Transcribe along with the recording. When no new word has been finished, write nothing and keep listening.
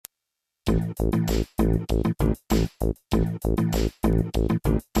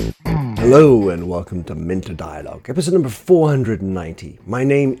Hello and welcome to Minter Dialogue, episode number 490. My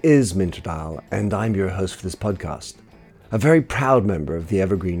name is Minter Dial and I'm your host for this podcast, a very proud member of the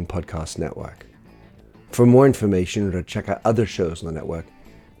Evergreen Podcast Network. For more information or to check out other shows on the network,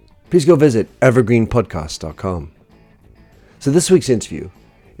 please go visit evergreenpodcast.com. So this week's interview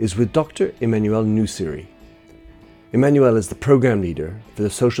is with Dr. Emmanuel Nusiri. Emmanuel is the program leader for the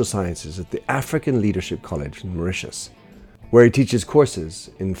social sciences at the African Leadership College in Mauritius, where he teaches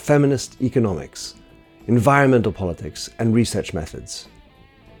courses in feminist economics, environmental politics, and research methods.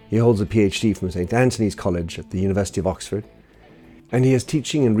 He holds a PhD from St. Antony's College at the University of Oxford, and he has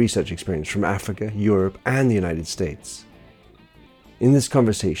teaching and research experience from Africa, Europe, and the United States. In this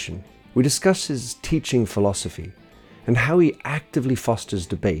conversation, we discuss his teaching philosophy and how he actively fosters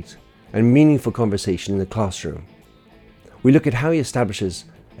debate and meaningful conversation in the classroom. We look at how he establishes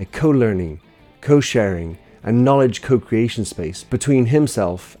a co-learning, co-sharing, and knowledge co-creation space between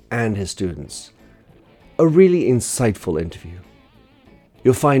himself and his students. A really insightful interview.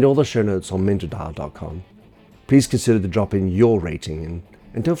 You'll find all the show notes on minterdial.com. Please consider to drop in your rating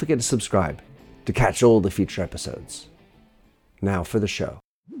and don't forget to subscribe to catch all the future episodes. Now for the show.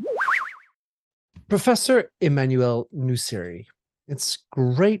 Professor Emmanuel Nusiri, it's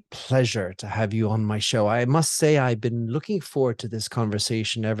great pleasure to have you on my show. I must say I've been looking forward to this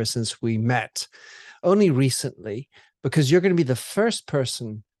conversation ever since we met, only recently, because you're going to be the first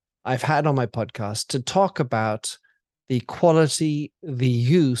person I've had on my podcast to talk about the quality, the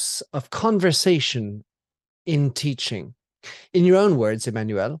use of conversation in teaching. In your own words,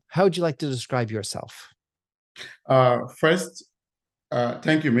 Emmanuel, how would you like to describe yourself? First,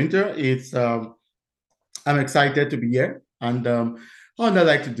 thank you, Minter. I'm excited to be here. And how would I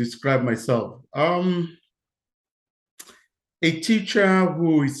like to describe myself? A teacher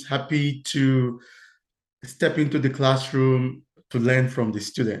who is happy to step into the classroom to learn from the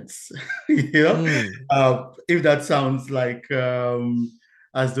students. If that sounds like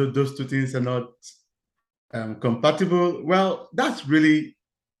as though those two things are not compatible, well, that's really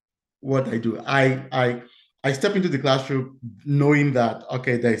what I do. I step into the classroom knowing that,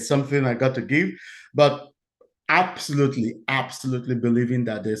 okay, there's something I got to give, but absolutely believing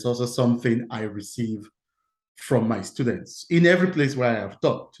that there's also something I receive from my students in every place where I have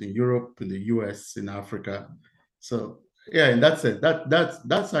taught, in Europe, in the US, in Africa. So yeah, and that's it.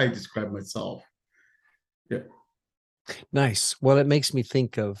 That's how I describe myself. Yeah. Nice. Well, it makes me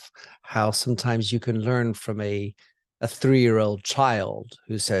think of how sometimes you can learn from a 3-year-old child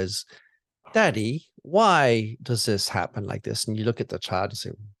who says, "Daddy, why does this happen like this?" And you look at the child and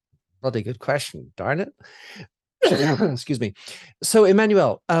say, "Bloody good question, darn it." Excuse me. So,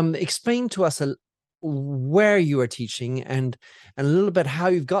 Emmanuel, explain to us where you are teaching and a little bit how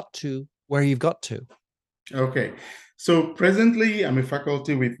you've got to where you've got to. Okay. So presently, I'm a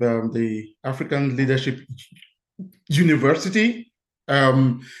faculty with the African Leadership University.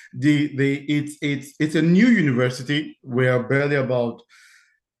 It's a new university. We are barely about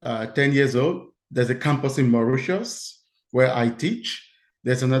 10 years old. There's a campus in Mauritius where I teach.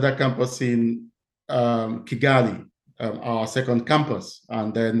 There's another campus in Kigali, our second campus.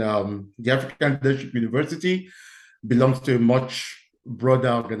 And then the African Leadership University belongs to a much broader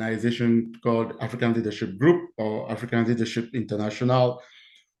organization called African Leadership Group or African Leadership International,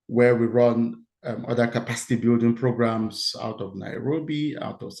 where we run other capacity building programs out of Nairobi,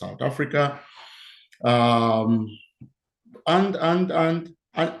 out of South Africa, and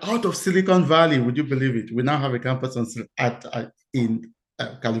out of Silicon Valley. Would you believe it? We now have a campus in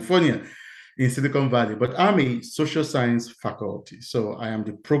California, in Silicon Valley. But I'm a social science faculty, so I am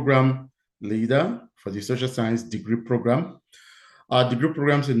the program leader for the social science degree program. Our degree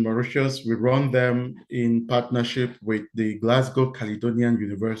programs in Mauritius, we run them in partnership with the Glasgow Caledonian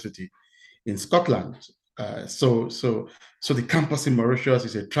University in Scotland. So the campus in Mauritius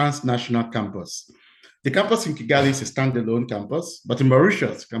is a transnational campus. The campus in Kigali is a standalone campus, but in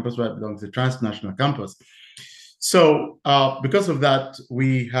Mauritius, the campus where I belong, is a transnational campus. So because of that,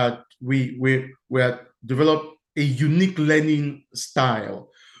 we had developed a unique learning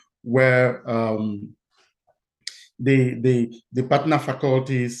style where the partner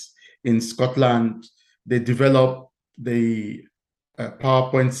faculties in Scotland, they develop the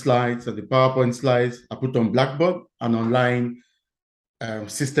PowerPoint slides, and the PowerPoint slides are put on Blackboard, an online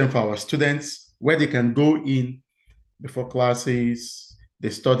system for our students where they can go in before classes,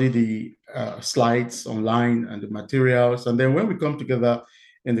 they study the slides online and the materials. And then when we come together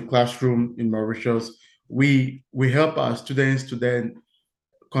in the classroom in Mauritius, we help our students to then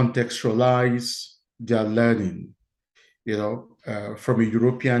contextualize their learning. from a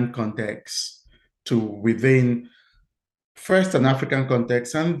European context to within first an African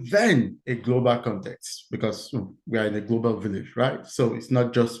context and then a global context, because we are in a global village, right? So it's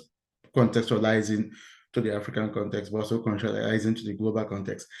not just contextualizing to the African context, but also contextualizing to the global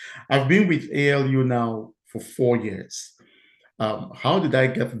context. I've been with ALU now for 4 years. How did I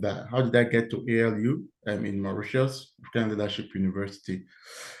get there? How did I get to ALU in Mauritius, African Leadership University?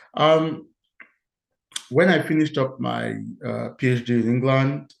 When I finished up my PhD in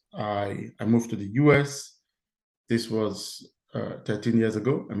England, I moved to the US. This was 13 years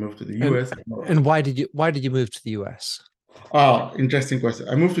ago. I moved to the US. And why did you move to the US? Oh, interesting question.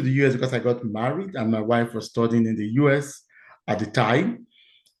 I moved to the US because I got married and my wife was studying in the US at the time.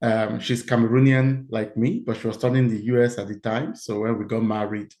 She's Cameroonian like me, but she was studying in the US at the time. So when we got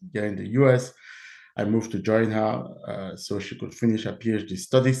married here in the US, I moved to join her so she could finish her PhD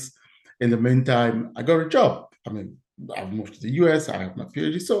studies. In the meantime, I got a job. I mean, I've moved to the US, I have my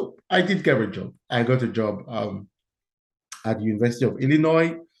PhD, so I did get a job. I got a job at the University of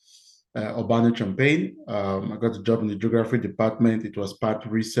Illinois, Urbana-Champaign. I got a job in the geography department. It was part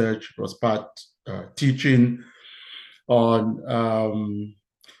research, it was part teaching on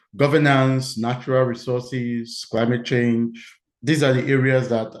governance, natural resources, climate change. These are the areas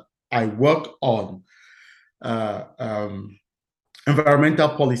that I work on. Environmental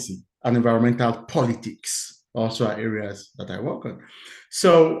policy and environmental politics also are areas that I work on.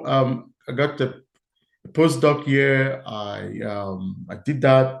 So I got the postdoc year. I did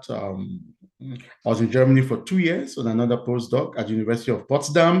that. I was in Germany for 2 years on another postdoc at the University of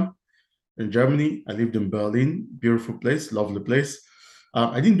Potsdam in Germany. I lived in Berlin, beautiful place, lovely place.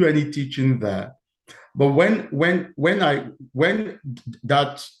 I didn't do any teaching there, but when I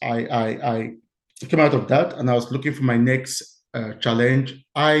came out of that and I was looking for my next challenge,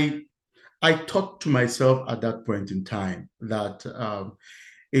 I thought to myself at that point in time that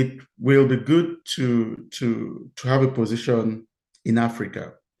it will be good to have a position in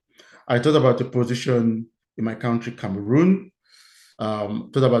Africa. I thought about a position in my country, Cameroon.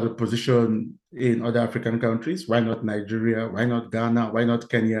 Thought about the position in other African countries. Why not Nigeria? Why not Ghana? Why not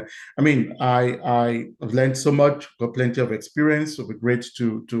Kenya? I mean, I've learned so much, got plenty of experience. It would be great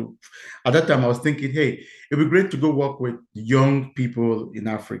to at that time I was thinking, hey, it'd be great to go work with young people in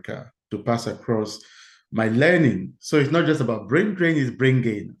Africa to pass across my learning. So it's not just about brain drain, it's brain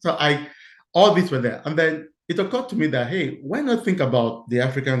gain. So all these were there. And then it occurred to me that, hey, why not think about the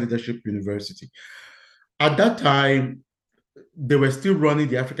African Leadership University? At that time, they were still running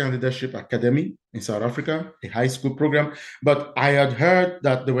the African Leadership Academy in South Africa, a high school program, but I had heard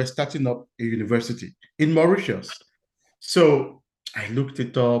that they were starting up a university in Mauritius. So I looked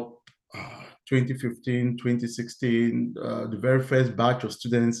it up, 2015, 2016, the very first batch of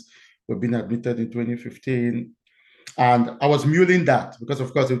students were being admitted in 2015. And I was mulling that because,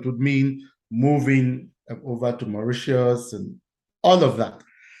 of course, it would mean moving over to Mauritius and all of that.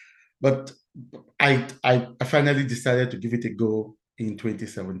 But I finally decided to give it a go in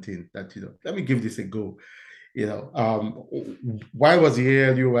 2017. That let me give this a go. Why was the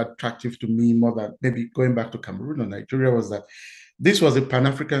ALU attractive to me more than maybe going back to Cameroon or Nigeria was that this was a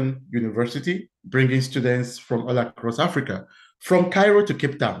Pan-African university bringing students from all across Africa, from Cairo to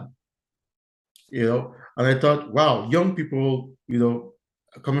Cape Town. And I thought, wow, young people,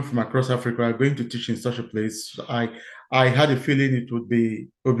 coming from across Africa are going to teach in such a place. I had a feeling it would be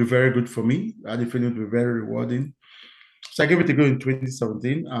very good for me. I had a feeling it would be very rewarding. So I gave it a go in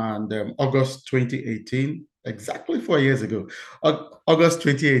 2017, and August 2018, exactly 4 years ago, August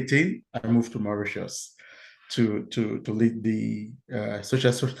 2018, I moved to Mauritius to lead the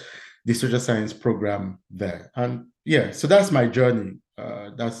social science program there. And yeah, so that's my journey.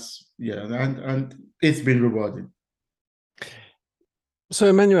 And it's been rewarding. So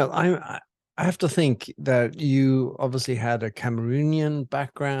Emmanuel, I have to think that you obviously had a Cameroonian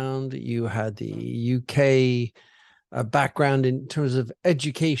background, you had the UK background in terms of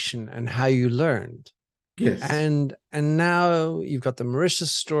education and how you learned. Yes. And now you've got the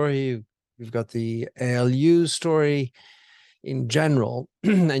Mauritius story, you've got the ALU story in general,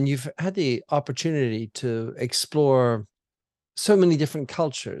 and you've had the opportunity to explore so many different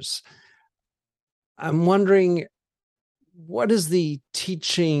cultures. I'm wondering, what is the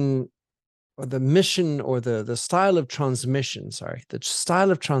teaching or the mission or the style of transmission, the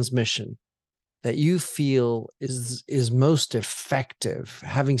style of transmission that you feel is most effective,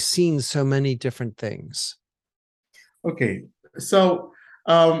 having seen so many different things? Okay, so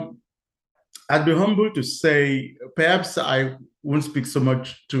I'd be humble to say perhaps I won't speak so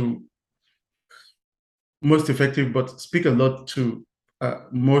much to most effective, but speak a lot to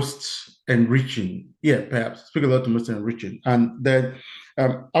most enriching? Yeah, perhaps speak about the most enriching. And then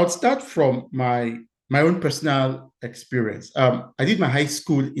I would start from my own personal experience. I did my high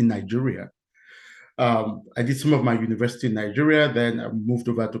school in Nigeria. I did some of my university in Nigeria. Then I moved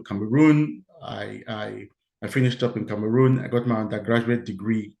over to Cameroon. I finished up in Cameroon. I got my undergraduate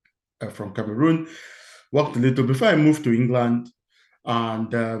degree from Cameroon. Worked a little before I moved to England,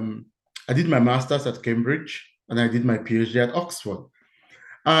 and I did my master's at Cambridge, and I did my PhD at Oxford.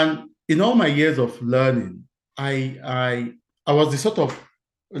 And in all my years of learning, I was the sort of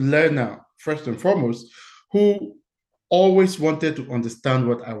learner, first and foremost, who always wanted to understand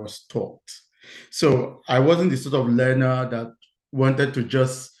what I was taught. So I wasn't the sort of learner that wanted to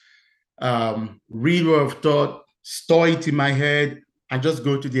just read what I've taught, store it in my head, and just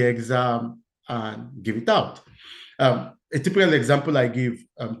go to the exam and give it out. A typical example I give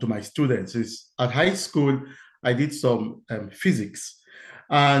to my students is at high school, I did some physics.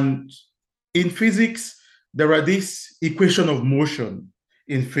 And in physics, there are this equation of motion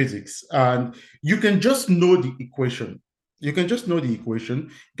in physics. And you can just know the equation. You can just know the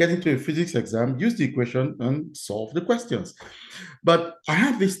equation, get into a physics exam, use the equation, and solve the questions. But I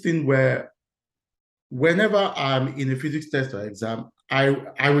have this thing where whenever I'm in a physics test or exam,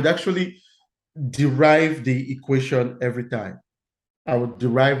 I would actually derive the equation every time. I would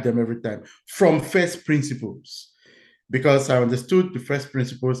derive them every time from first principles because I understood the first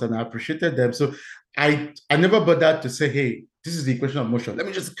principles and I appreciated them. So I never bothered to say, hey, this is the equation of motion. Let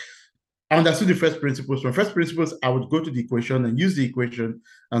me just, I understood the first principles. From first principles, I would go to the equation and use the equation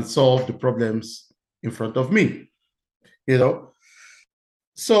and solve the problems in front of me, you know?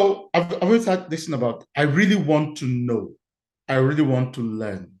 So I've always had this thing about, I really want to know. I really want to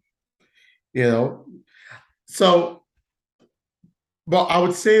learn, you know? So, but I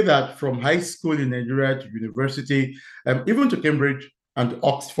would say that from high school in Nigeria to university, even to Cambridge and to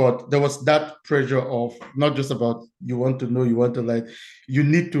Oxford, there was that pressure of not just about you want to know, you want to learn, you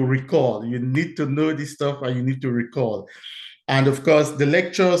need to recall, you need to know this stuff and you need to recall. And of course, the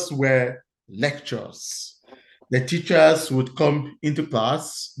lectures were lectures. The teachers would come into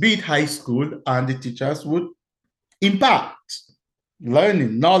class, be it high school, and the teachers would impart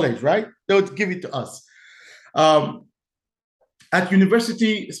learning, knowledge, right? They would give it to us. At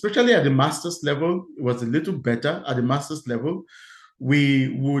university, especially at the master's level, it was a little better. At the master's level, we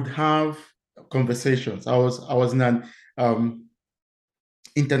would have conversations. I was in an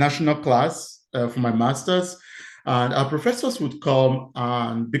international class for my master's, and our professors would come,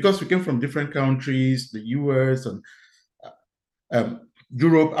 and because we came from different countries, the US and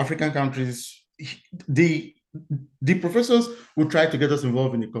Europe, African countries, the professors would try to get us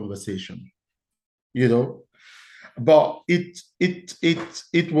involved in the conversation, you know. But it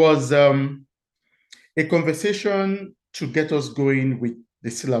was a conversation to get us going with the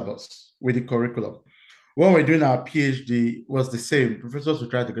syllabus, with the curriculum. When we're doing our PhD, was the same. Professors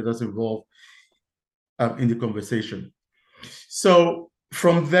would try to get us involved in the conversation. So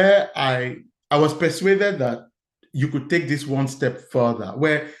from there, I was persuaded that you could take this one step further,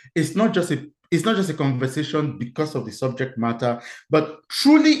 where it's not just a conversation because of the subject matter, but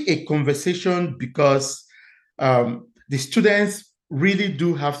truly a conversation because the students really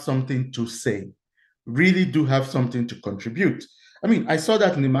do have something to say, really do have something to contribute. I mean, I saw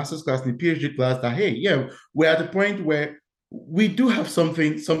that in the master's class, in the PhD class, that, hey, yeah, we're at the point where we do have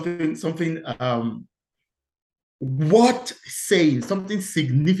something what saying, something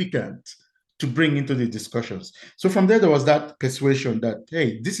significant to bring into the discussions. So from there was that persuasion that,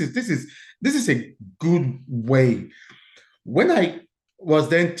 hey, this is a good way. When I was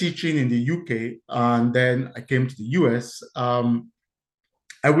then teaching in the UK and then I came to the US,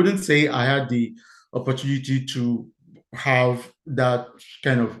 I wouldn't say I had the opportunity to have that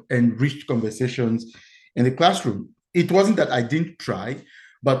kind of enriched conversations in the classroom. It wasn't that I didn't try,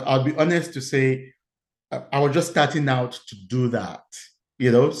 but I'll be honest to say I was just starting out to do that,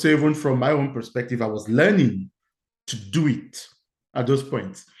 you know. So even from my own perspective, I was learning to do it at those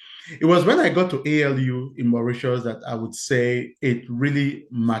points. It was when I got to ALU in Mauritius that I would say it really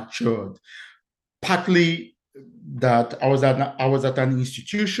matured. Partly that I was at an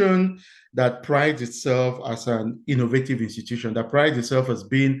institution that prides itself as an innovative institution, that prides itself as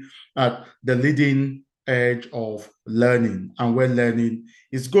being at the leading edge of learning and where learning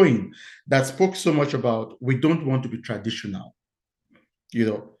is going. That spoke so much about we don't want to be traditional, you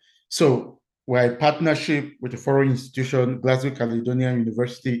know. So we're a partnership with a foreign institution, Glasgow Caledonian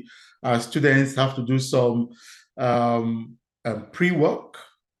University. Students have to do some pre-work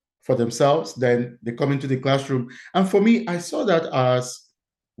for themselves. Then they come into the classroom. And for me, I saw that as,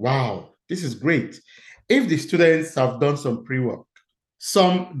 wow, this is great. If the students have done some pre-work,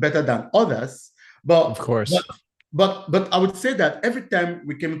 some better than others. But of course. But I would say that every time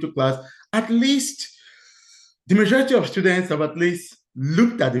we came into class, at least the majority of students have at least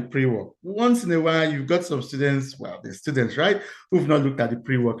looked at the pre-work. Once in a while, you've got some students, well, the students, right, who've not looked at the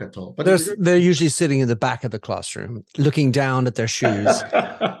pre-work at all. But they're usually sitting in the back of the classroom, looking down at their shoes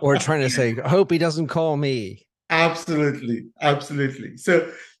or trying to say, I hope he doesn't call me. Absolutely. Absolutely. So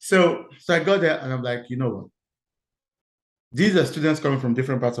I got there and I'm like, you know what? These are students coming from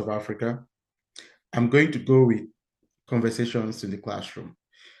different parts of Africa. I'm going to go with conversations in the classroom.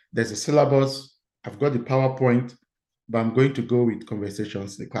 There's a syllabus. I've got the PowerPoint, but I'm going to go with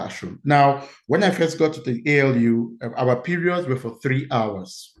conversations in the classroom. Now, when I first got to the ALU, our periods were for 3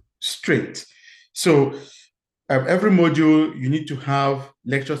 hours straight. So every module, you need to have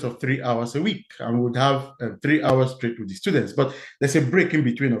lectures of 3 hours a week, and we would have 3 hours straight with the students. But there's a break in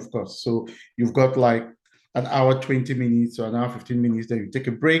between, of course. So you've got like an hour, 20 minutes, or an hour, 15 minutes. Then you take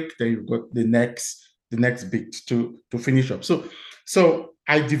a break. Then you've got the next bit to finish up. So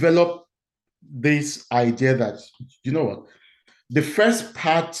I developed this idea that, you know what, the first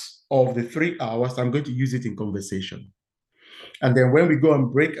part of the 3 hours, I'm going to use it in conversation. And then when we go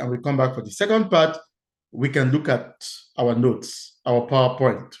on break and we come back for the second part, we can look at our notes, our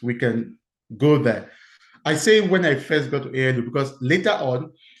PowerPoint. We can go there. I say when I first got to ALU, because later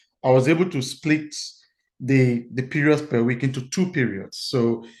on, I was able to split the periods per week into 2 periods.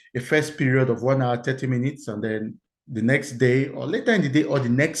 So a first period of 1 hour, 30 minutes, and then the next day or later in the day or the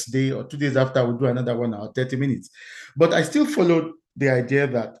next day or 2 days after, we'll do another 1 hour, 30 minutes. But I still followed the idea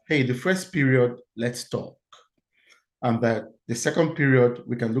that, hey, the first period, let's talk. And that the second period,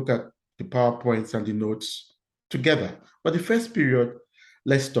 we can look at the PowerPoints and the notes together. But the first period,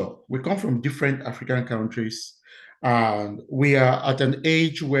 let's talk. We come from different African countries, and we are at an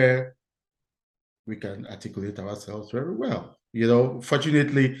age where we can articulate ourselves very well. You know,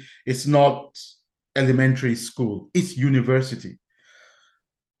 fortunately, it's not elementary school, it's university.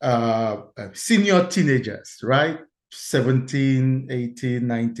 Senior teenagers, right? 17, 18,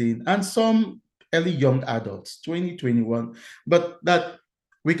 19, and some early young adults, 20, 21. But that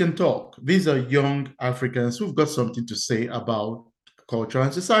we can talk. These are young Africans who've got something to say about culture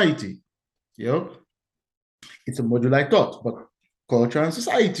and society. You know, it's a module I taught, but culture and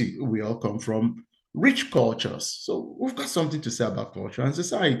society, we all come from rich cultures. So we've got something to say about culture and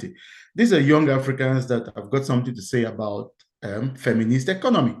society. These are young Africans that have got something to say about feminist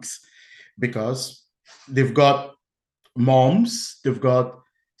economics, because they've got moms, they've got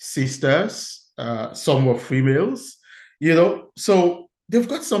sisters, some were females, you know, so they've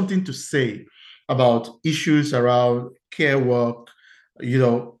got something to say about issues around care work, you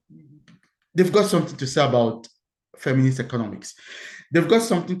know, they've got something to say about feminist economics. They've got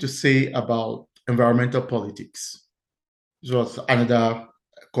something to say about environmental politics. This was another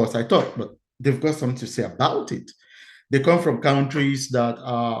course I taught, but they've got something to say about it. They come from countries that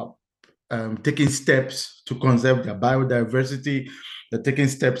are taking steps to conserve their biodiversity. They're taking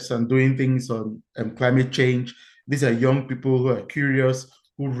steps and doing things on climate change. These are young people who are curious,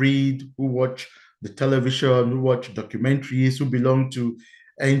 who read, who watch the television, who watch documentaries, who belong to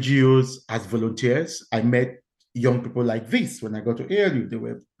NGOs as volunteers. I met young people like this when I got to ALU. They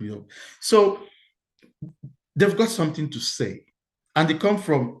were, you know, so they've got something to say, and they come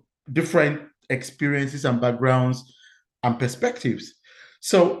from different experiences and backgrounds and perspectives.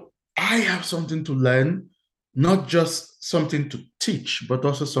 So I have something to learn, not just something to teach, but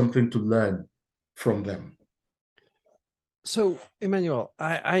also something to learn from them. So, Emmanuel,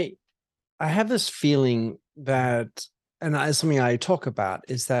 I have this feeling that, and it's something I talk about,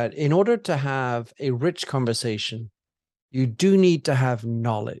 is that in order to have a rich conversation, you do need to have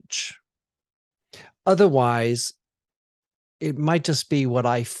knowledge. Otherwise, it might just be what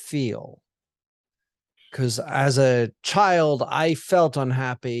I feel. Because as a child, I felt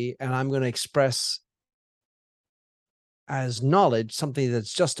unhappy, and I'm going to express as knowledge something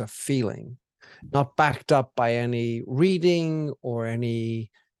that's just a feeling, not backed up by any reading or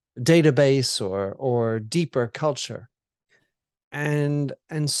any database or deeper culture. And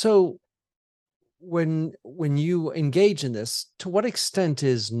so when you engage in this, to what extent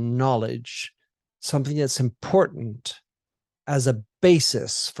is knowledge something that's important as a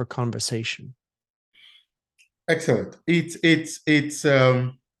basis for conversation? Excellent. It's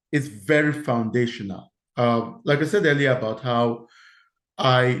very foundational. Like I said earlier about how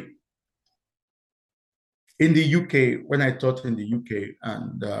in the UK, when I taught in the UK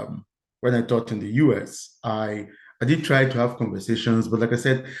and when I taught in the US, I did try to have conversations, but like I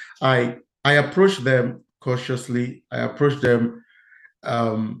said, I approached them cautiously. I approached them.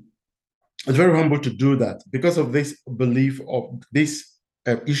 I was very humble to do that because of this belief of this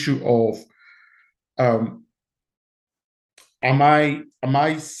issue of um, am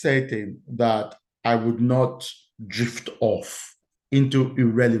I certain that I would not drift off into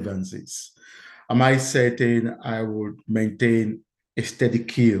irrelevancies? Am I certain I would maintain a steady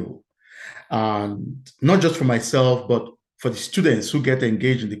keel? And not just for myself, but for the students who get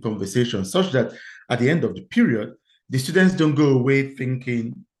engaged in the conversation, such that at the end of the period, the students don't go away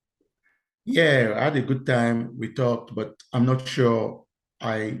thinking, yeah, I had a good time, we talked, but I'm not sure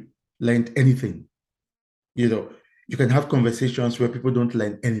I learned anything. You know, you can have conversations where people don't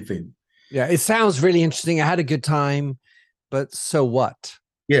learn anything. Yeah, it sounds really interesting. I had a good time, but so what?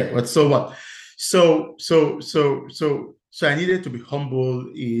 Yeah, but so what? So I needed to be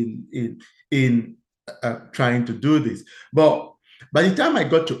humble in trying to do this. But by the time I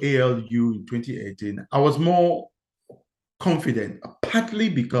got to ALU in 2018, I was more confident, partly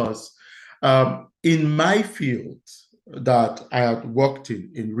because in my field that I had worked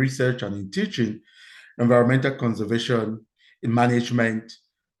in research and in teaching, environmental conservation, in management,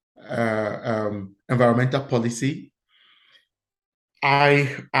 environmental policy,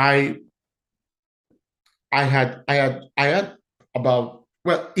 I I I had about,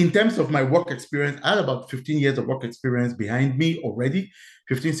 well, in terms of my work experience, I had about 15 years of work experience behind me already.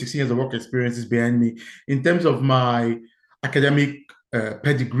 15, 16 years of work experience is behind me. In terms of my academic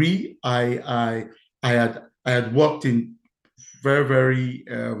pedigree, I had worked in very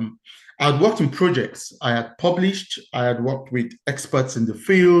I had worked in projects. I had published. I had worked with experts in the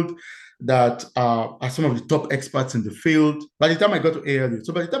field that are some of the top experts in the field. By the time I got to ALU,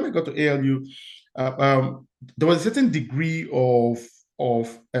 so by the time I got to ALU, uh, um, there was a certain degree of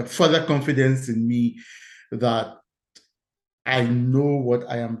further confidence in me that I know what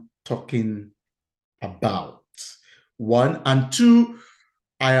I am talking about. One and two,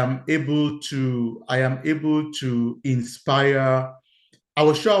 I am able to inspire. I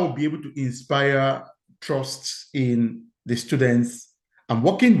was sure I will be able to inspire trust in the students I'm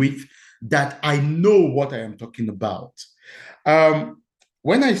working with, that I know what I am talking about. Um,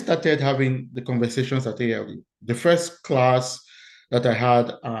 when I started having the conversations at ALU, the first class that I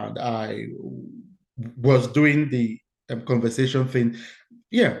had, and I was doing the conversation thing,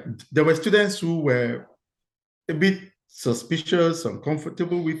 yeah, there were students who were a bit suspicious,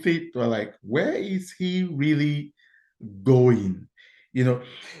 uncomfortable with it. Were like, where is he really going? You know,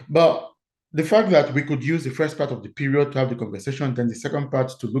 but the fact that we could use the first part of the period to have the conversation, then the second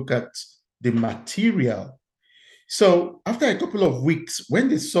part to look at the material. So after a couple of weeks, when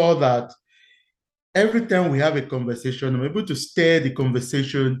they saw that every time we have a conversation, I'm able to steer the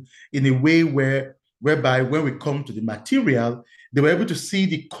conversation in a way whereby when we come to the material, they were able to see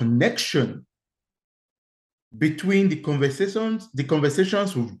the connection between the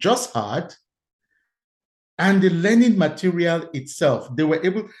conversations we've just had and the learning material itself. They were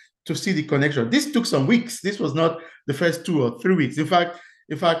able to see the connection. This took some weeks. This was not the first 2 or 3 weeks. In fact,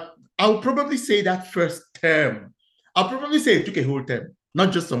 I'll probably say that first term. I'll probably say it took a whole term,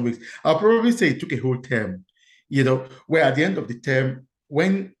 not just some weeks. I'll probably say it took a whole term, where at the end of the term,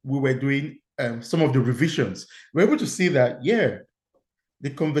 when we were doing some of the revisions, we were able to see that, yeah,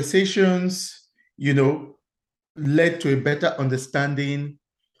 the conversations, led to a better understanding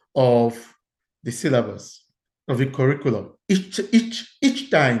of the syllabus, of the curriculum each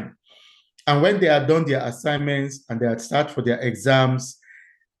time. And when they had done their assignments and they had started for their exams,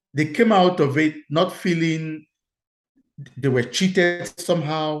 they came out of it not feeling they were cheated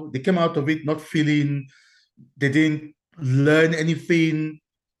somehow. They came out of it not feeling they didn't learn anything.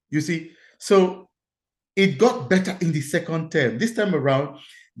 You see, so it got better in the second term. This time around,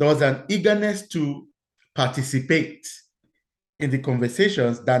 there was an eagerness to participate in the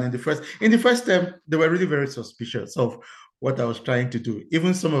conversations than in the first. In the first term, they were really very suspicious of what I was trying to do.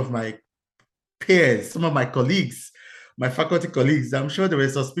 Even some of my peers, some of my colleagues, my faculty colleagues, I'm sure they were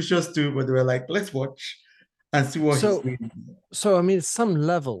suspicious too, but they were like, let's watch and see what he's doing. So, I mean, at some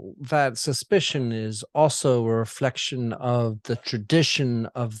level, that suspicion is also a reflection of the tradition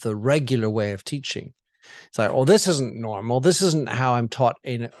of the regular way of teaching. It's like, oh, this isn't normal. This isn't how I'm taught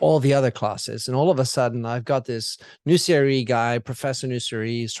in all the other classes. And all of a sudden, I've got this Nusseri guy, Professor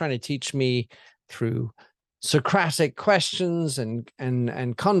Nusseri, he's trying to teach me through Socratic questions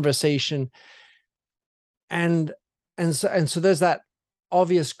and conversation. And so there's that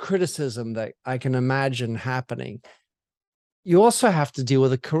obvious criticism that I can imagine happening. You also have to deal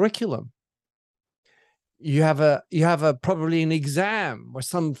with a curriculum. You have a probably an exam or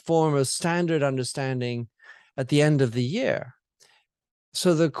some form of standard understanding at the end of the year.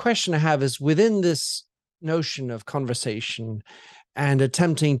 So the question I have is, within this notion of conversation and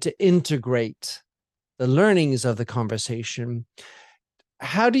attempting to integrate the learnings of the conversation,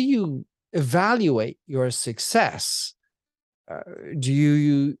 how do you evaluate your success? Do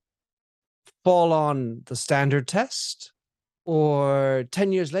you fall on the standard test, or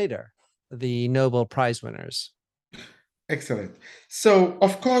 10 years later, the Nobel Prize winners? Excellent. So,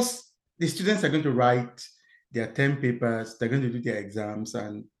 of course, the students are going to write their 10 papers, they're going to do their exams,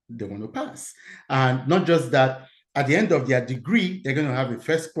 and they want to pass. And not just that, at the end of their degree, they're going to have a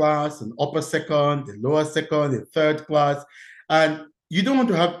first class, an upper second, a lower second, a third class. And you don't want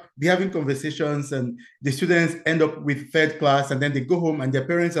to be having conversations and the students end up with third class, and then they go home and their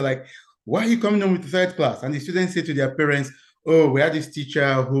parents are like, why are you coming home with third class? And the students say to their parents, oh, we had this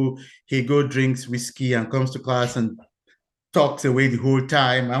teacher who he go drinks whiskey and comes to class and talks away the whole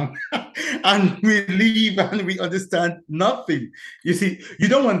time, and we leave and we understand nothing. You see, you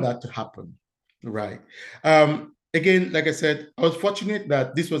don't want that to happen, right? Again, like I said, I was fortunate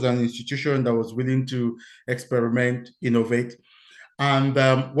that this was an institution that was willing to experiment, innovate. And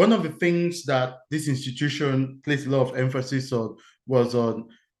one of the things that this institution placed a lot of emphasis on was on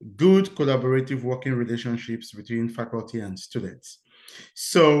good collaborative working relationships between faculty and students.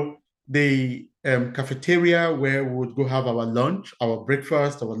 So the cafeteria where we would go have our lunch, our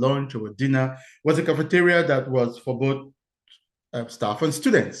breakfast, our lunch, our dinner was a cafeteria that was for both staff and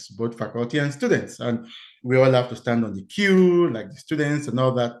students, both faculty and students. And we all have to stand on the queue like the students and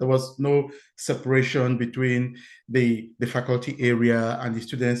all that. There was no separation between the faculty area and the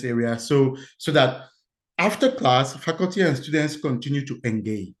students area. So that after class, faculty and students continue to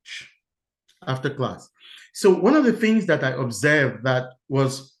engage after class. So one of the things that I observed that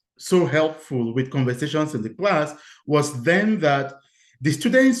was so helpful with conversations in the class was then that the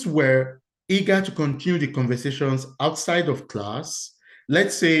students were eager to continue the conversations outside of class.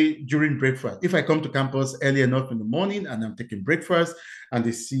 Let's say during breakfast, if I come to campus early enough in the morning and I'm taking breakfast and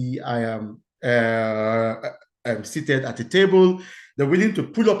they see I am I'm seated at a table, they're willing to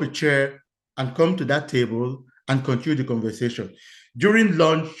pull up a chair and come to that table and continue the conversation. During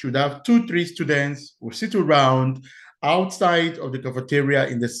lunch, you'd have 2-3 students who sit around outside of the cafeteria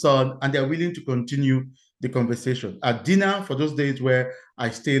in the sun, and they're willing to continue the conversation. At dinner, for those days where I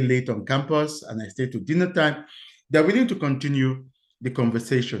stay late on campus and I stay to dinner time, they're willing to continue the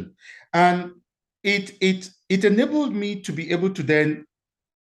conversation. And it enabled me to be able to then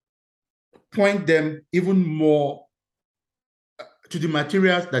point them even more to the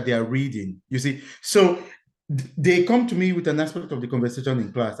materials that they are reading, you see. So they come to me with an aspect of the conversation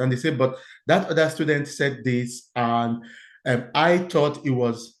in class and they say, but that other student said this and I thought it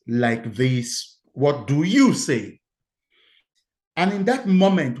was like this. What do you say? And in that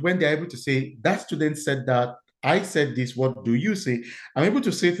moment, when they're able to say, that student said that, I said this, what do you say? I'm able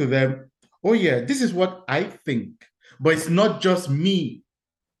to say to them, oh yeah, this is what I think. But it's not just me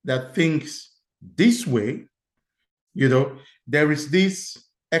that thinks this way. You know, there is this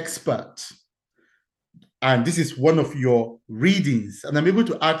expert, and this is one of your readings. And I'm able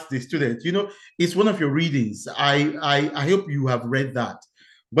to ask the student, you know, it's one of your readings. I hope you have read that.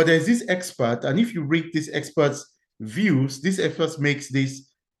 But there's this expert, and if you read this expert's views, this expert makes these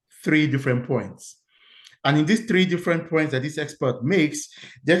 3 different points. And in these 3 different points that this expert makes,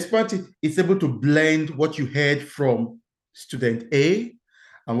 the expert is able to blend what you heard from student A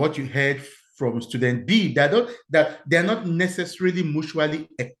and what you heard from student B, that they're not necessarily mutually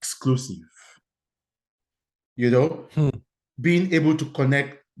exclusive. You know, being able to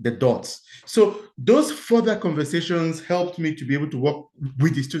connect the dots. So those further conversations helped me to be able to work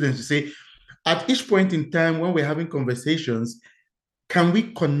with the students to say, at each point in time when we're having conversations, can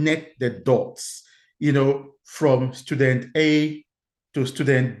we connect the dots, you know, from student A to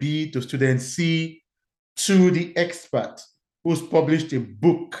student B to student C to the expert who's published a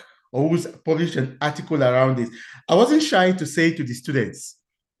book or who's published an article around this. I wasn't shy to say to the students,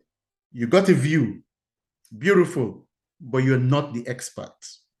 you got a view, beautiful, but you're not the expert.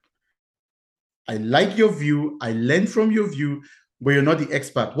 I like your view, I learned from your view, but you're not the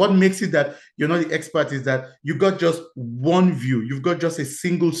expert. What makes it that you're not the expert is that you got just one view, you've got just a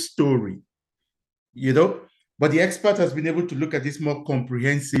single story, you know? But the expert has been able to look at this more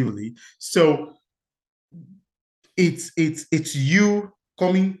comprehensively. So it's you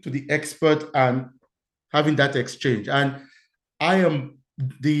coming to the expert and having that exchange. And I'm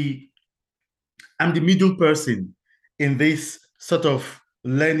the middle person in this sort of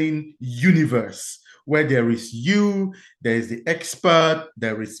learning universe where there is you, there is the expert,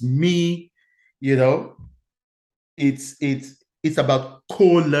 there is me, you know. It's about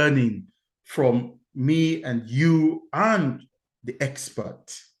co-learning from me and you and the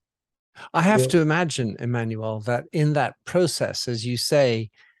expert. I have to imagine, Emmanuel, that in that process, as you say,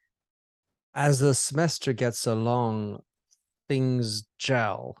 as the semester gets along, things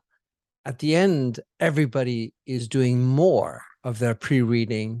gel. At the end, everybody is doing more of their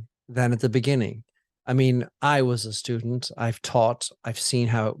pre-reading than at the beginning. I mean, I was a student, I've taught, I've seen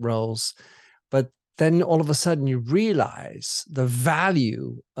how it rolls, but then all of a sudden you realize the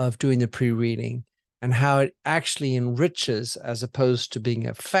value of doing the pre-reading and how it actually enriches, as opposed to being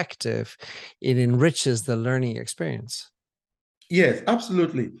effective, it enriches the learning experience. Yes,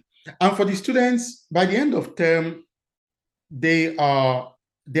 absolutely. And for the students, by the end of term, they are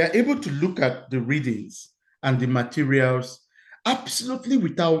able to look at the readings and the materials absolutely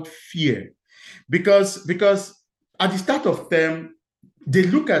without fear, because at the start of term, they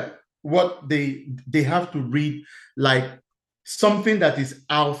look at what they have to read like something that is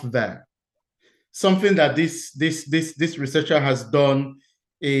out there, something that this researcher has done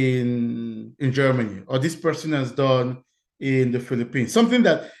in Germany, or this person has done in the Philippines, something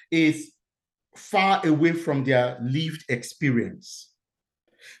that is far away from their lived experience.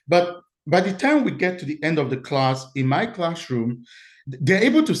 But by the time we get to the end of the class, in my classroom, they're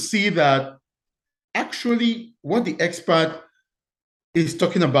able to see that actually what the expert is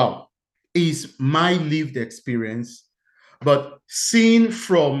talking about is my lived experience, but seen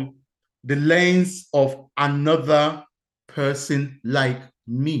from the lens of another person like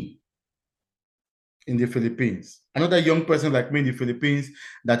me in the Philippines. Another young person like me in the Philippines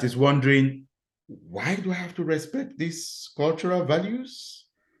that is wondering, why do I have to respect these cultural values?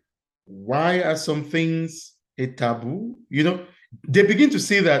 Why are some things a taboo? You know, they begin to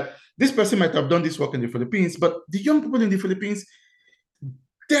see that this person might have done this work in the Philippines, but the young people in the Philippines,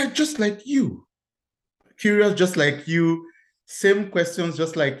 they're just like you, curious just like you, same questions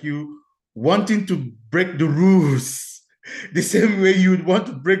just like you, wanting to break the rules the same way you would want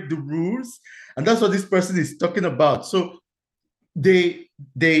to break the rules. And that's what this person is talking about. So they're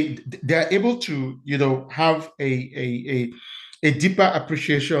able to, you know, have a deeper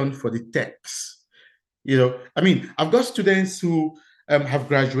appreciation for the text. You know, I mean, I've got students who have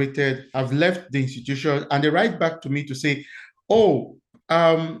graduated, have left the institution, and they write back to me to say, oh,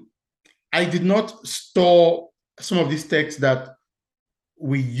 I did not store some of these texts that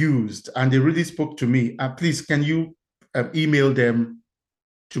we used, and they really spoke to me. Please, can you email them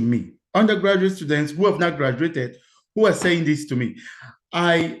to me? Undergraduate students who have not graduated, who are saying this to me.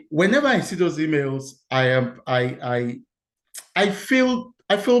 Whenever I see those emails, I feel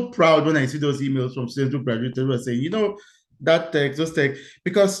proud when I see those emails from students who graduated who are saying, you know, that text, those texts,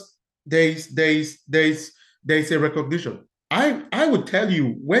 because there's a recognition. I would tell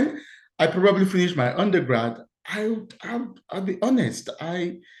you, when I probably finished my undergrad, I'll be honest,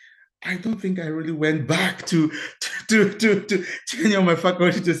 I don't think I really went back to any of my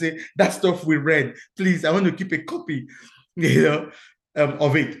faculty to say that stuff we read. Please, I want to keep a copy, you know,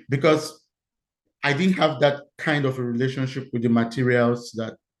 of it, because I didn't have that kind of a relationship with the materials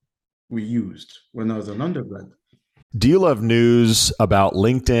that we used when I was an undergrad. Do you love news about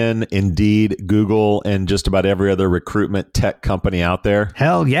LinkedIn, Indeed, Google, and just about every other recruitment tech company out there?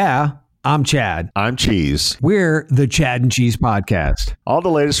 Hell yeah. I'm Chad. I'm Cheese. We're the Chad and Cheese Podcast. All the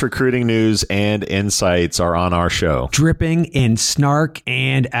latest recruiting news and insights are on our show, dripping in snark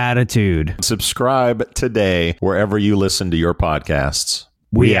and attitude. Subscribe today wherever you listen to your podcasts.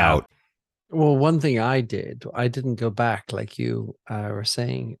 We out. Well, one thing I didn't go back like you were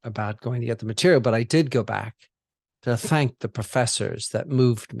saying about going to get the material, but I did go back to thank the professors that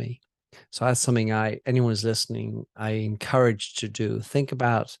moved me. So that's something anyone who's listening, I encourage to do. Think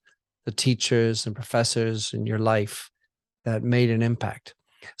about the teachers and professors in your life that made an impact.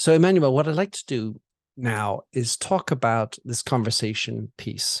 So Emmanuel, what I'd like to do now is talk about this conversation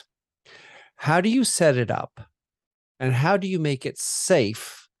piece. How do you set it up, and how do you make it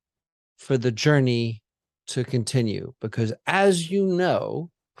safe for the journey to continue? Because as you know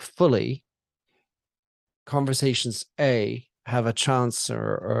fully, conversations have a chance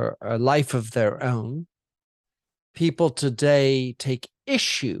or a life of their own. People today take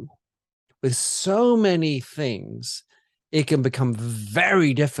issue with so many things, it can become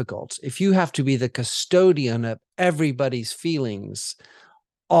very difficult if you have to be the custodian of everybody's feelings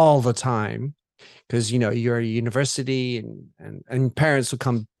all the time, because, you know, you're a university and parents will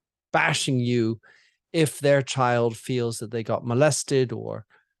come bashing you if their child feels that they got molested or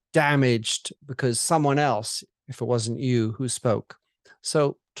damaged because someone else, if it wasn't you, who spoke.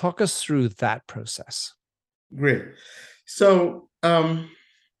 So talk us through that process. Great. So,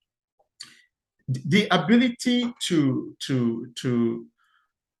 the ability to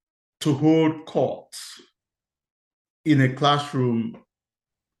hold court in a classroom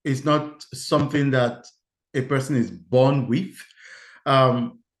is not something that a person is born with.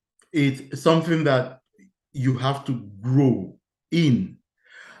 It's something that you have to grow in.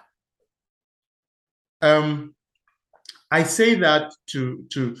 I say that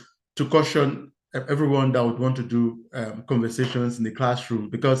to caution everyone that would want to do conversations in the classroom,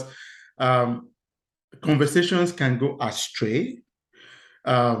 because conversations can go astray.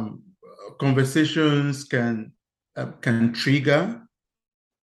 Conversations can trigger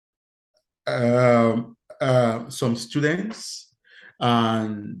some students,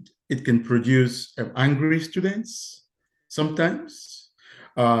 and it can produce angry students sometimes.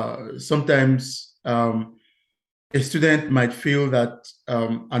 Sometimes a student might feel that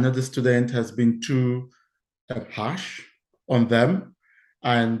another student has been too harsh on them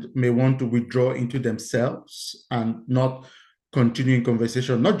and may want to withdraw into themselves and not continue in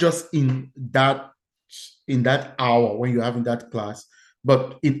conversation, not just in that hour when you're having that class,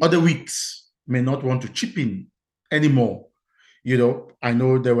 but in other weeks may not want to chip in anymore. I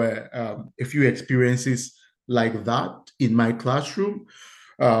know there were a few experiences like that in my classroom.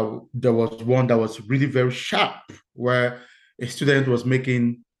 There was one that was really very sharp, where a student was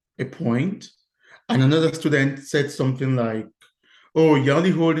making a point and another student said something like, "Oh, you're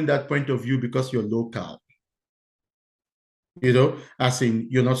only holding that point of view because you're local. As in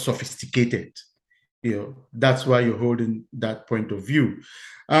you're not sophisticated. That's why you're holding that point of view."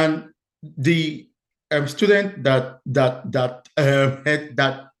 And the student that had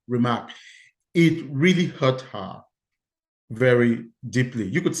that remark, it really hurt her very deeply.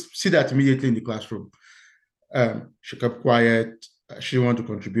 You could see that immediately in the classroom. She kept quiet. She didn't want to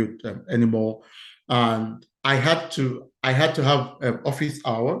contribute anymore, and I had to have office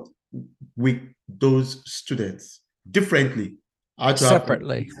hour with those students differently.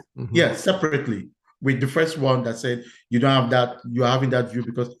 Separately. Separately. With the first one that said, you don't have that, you're having that view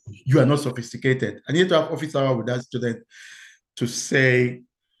because you are not sophisticated. I need to have office hour with that student to say,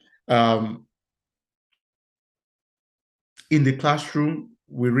 in the classroom,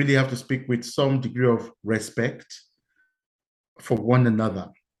 we really have to speak with some degree of respect for one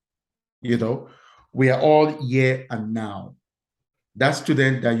another. We are all here and now. That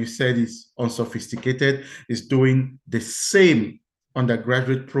student that you said is unsophisticated is doing the same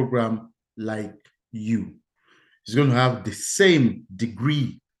undergraduate program like you. He's going to have the same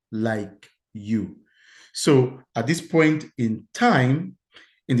degree like you. So at this point in time,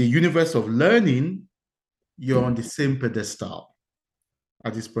 in the universe of learning, you're on the same pedestal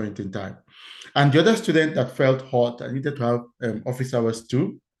at this point in time. And the other student that felt hot, I needed to have office hours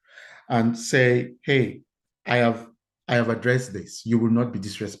too, and say, "Hey, I have addressed this. You will not be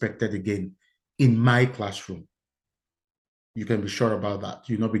disrespected again in my classroom. You can be sure about that.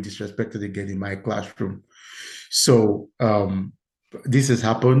 You'll not be disrespected again in my classroom." So this has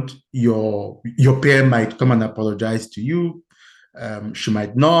happened. Your peer might come and apologize to you. She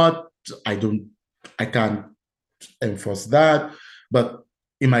might not. I can't enforce that. But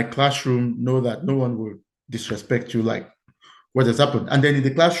in my classroom, know that no one will disrespect you like what has happened. And then in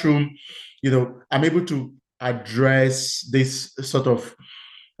the classroom, I'm able to address this sort of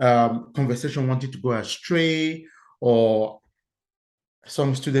conversation wanting to go astray, or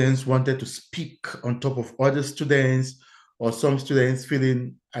some students wanted to speak on top of other students, or some students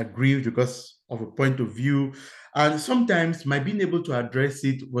feeling aggrieved because of a point of view. And sometimes my being able to address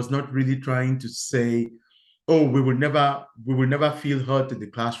it was not really trying to say, "Oh, we will never feel hurt in the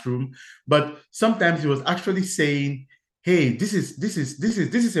classroom," but sometimes it was actually saying, "Hey, this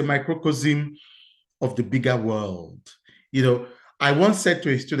is a microcosm of the bigger world." I once said to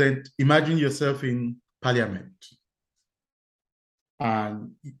a student, imagine yourself in parliament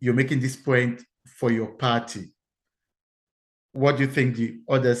and you're making this point for your party. What do you think the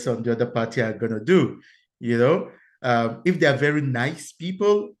others on the other party are going to do? If they are very nice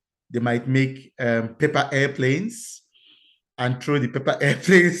people, they might make paper airplanes and throw the paper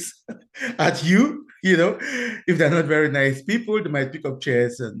airplanes at you. If they're not very nice people, they might pick up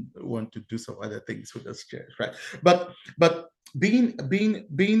chairs and want to do some other things with those chairs, right? But being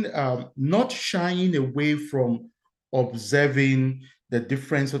not shying away from observing the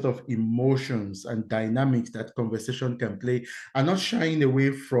different sort of emotions and dynamics that conversation can play, and not shying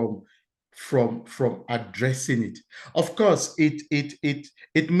away from addressing it. Of course,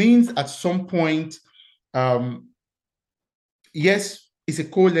 it means at some point, yes, it's a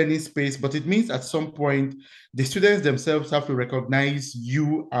co-learning space, but it means at some point the students themselves have to recognize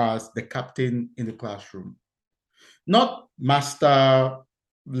you as the captain in the classroom. Not master,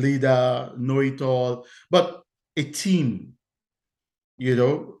 leader, know-it-all, but a team.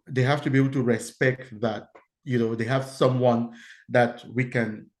 They have to be able to respect that, they have someone that we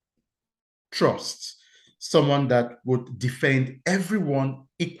can trust, someone that would defend everyone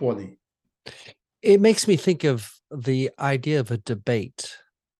equally. It makes me think of the idea of a debate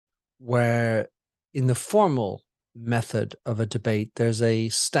where in the formal method of a debate, there's a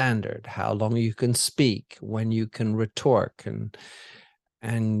standard, how long you can speak, when you can retort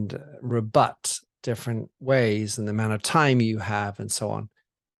and rebut different ways and the amount of time you have and so on.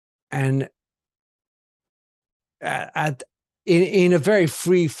 And in a very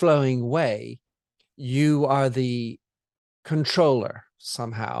free-flowing way, you are the controller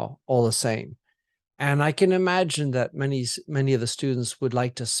somehow, all the same. And I can imagine that many of the students would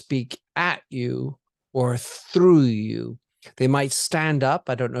like to speak at you or through you. They might stand up.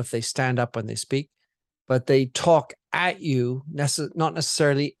 I don't know if they stand up when they speak, but they talk at you, not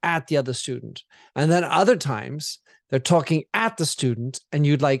necessarily at the other student. And then other times they're talking at the student and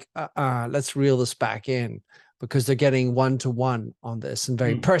you'd like, let's reel this back in, because they're getting one-to-one on this and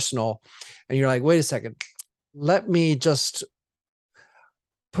very personal. And you're like, wait a second, let me just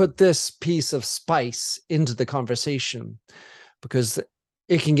put this piece of spice into the conversation, because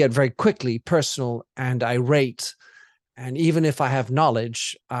it can get very quickly personal and irate. And even if I have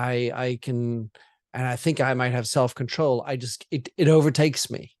knowledge, I can, and I think I might have self-control, it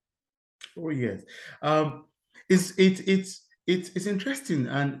overtakes me. Oh yes. It's interesting,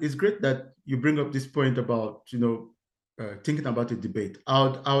 and it's great that you bring up this point about thinking about a debate.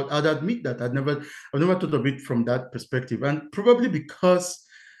 I'd admit that I've never thought of it from that perspective, and probably because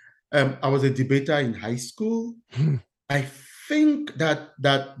I was a debater in high school. I think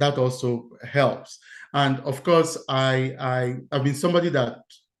that also helps, and of course I've been somebody that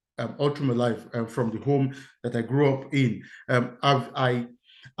all through my life, from the home that I grew up in,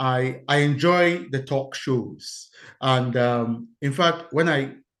 I enjoy the talk shows. And in fact, when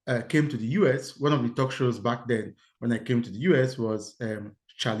I came to the US, one of the talk shows back then when I came to the US was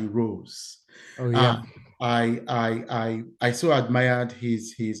Charlie Rose. Oh yeah. I so admired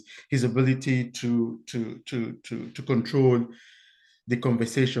his ability to control the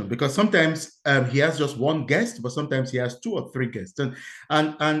conversation, because sometimes he has just one guest, but sometimes he has two or three guests, and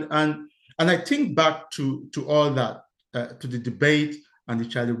I think back to all that, to the debate and the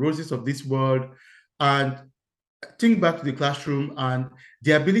Charlie Roses of this world, and think back to the classroom and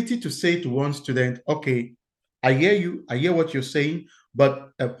the ability to say to one student, okay, I hear you, I hear what you're saying,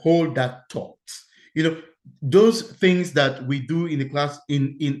 but hold that thought. Those things that we do in the class,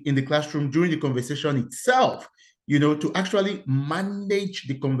 in the classroom during the conversation itself, to actually manage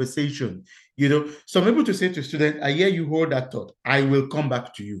the conversation. So I'm able to say to a student, I hear you, hold that thought, I will come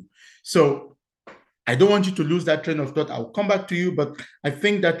back to you. So I don't want you to lose that train of thought. I'll come back to you, but I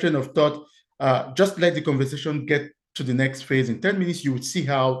think that train of thought, just let the conversation get to the next phase. In 10 minutes, you would see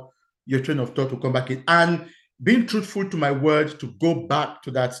how your train of thought will come back in. And being truthful to my word, to go back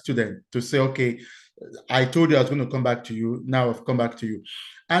to that student, to say, okay, I told you I was going to come back to you. Now I've come back to you.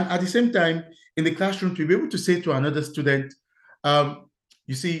 And at the same time, in the classroom, to be able to say to another student,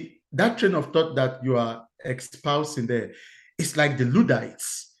 you see, that train of thought that you are espousing there, it's like the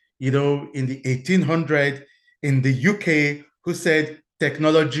Luddites, in the 1800s in the UK, who said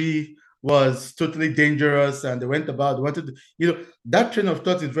technology was totally dangerous, and they went about, wanted, that train of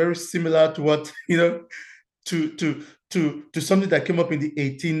thought is very similar to what, to something that came up in the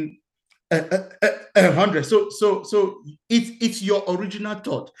 1800s. So it's your original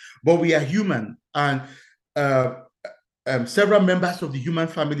thought, but we are human, and several members of the human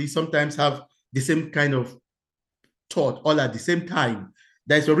family sometimes have the same kind of thought all at the same time.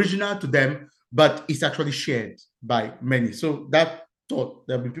 That is original to them, but it's actually shared by many. So that thought,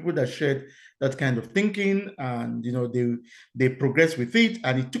 there'll be people that shared that kind of thinking, and they progress with it,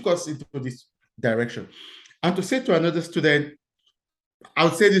 and it took us into this direction. And to say to another student,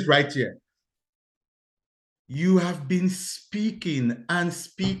 I'll say this right here: you have been speaking and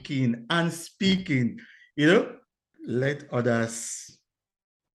speaking and speaking. Let others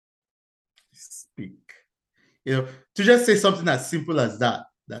speak. To just say something as simple as that,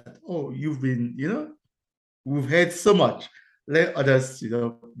 oh, you've been, we've heard so much. Let others,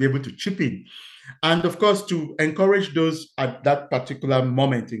 be able to chip in. And of course, to encourage those at that particular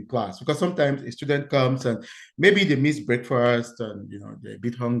moment in class, because sometimes a student comes and maybe they miss breakfast, and they're a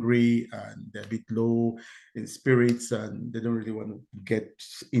bit hungry and they're a bit low in spirits, and they don't really want to get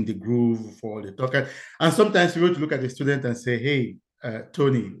in the groove for the talk. And sometimes we want to look at the student and say, hey,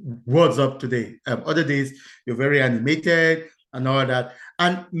 Tony, what's up today? Other days you're very animated and all that,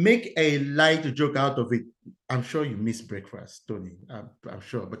 and make a light joke out of it. I'm sure you miss breakfast, Tony. I'm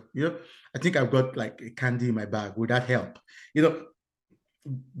sure, but I think I've got like a candy in my bag. Would that help?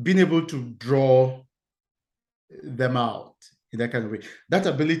 Being able to draw them out in that kind of way, that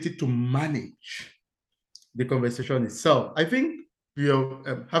ability to manage the conversation itself. I think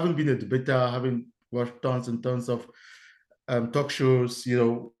having been a debater, having watched tons and tons of talk shows,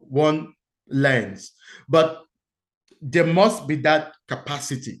 one lens, but there must be that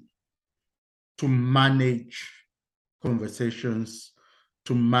capacity to manage conversations,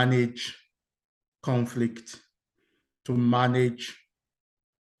 to manage conflict, to manage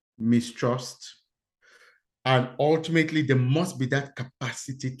mistrust. And ultimately, there must be that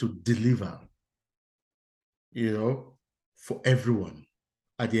capacity to deliver, for everyone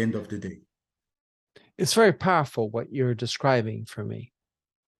at the end of the day. It's very powerful what you're describing for me.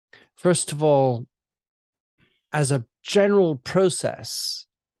 First of all, as a general process,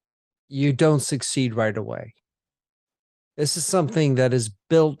 you don't succeed right away. This is something that is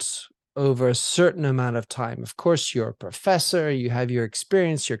built over a certain amount of time. Of course, you're a professor, you have your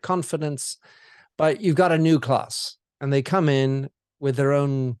experience, your confidence, but you've got a new class and they come in with their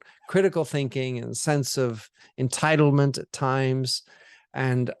own critical thinking and sense of entitlement at times.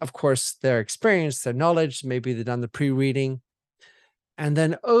 And of course, their experience, their knowledge, maybe they've done the pre-reading. And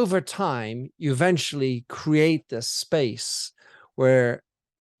then over time, you eventually create this space where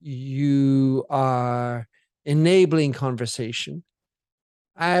you are enabling conversation.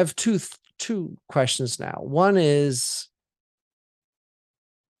 I have two questions now. One is,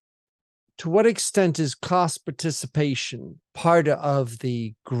 to what extent is class participation part of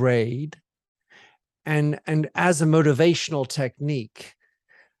the grade? And as a motivational technique,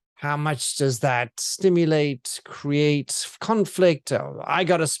 how much does that stimulate, create conflict? Oh, I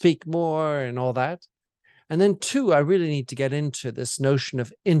got to speak more and all that. And then two, I really need to get into this notion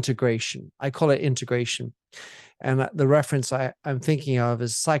of integration. I call it integration. And the reference I'm thinking of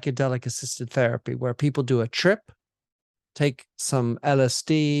is psychedelic assisted therapy, where people do a trip, take some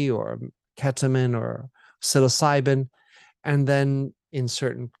LSD or ketamine or psilocybin, and then in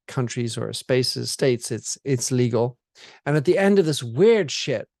certain countries or states, it's legal. And at the end of this weird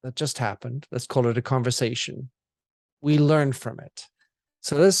shit that just happened, let's call it a conversation, we learn from it.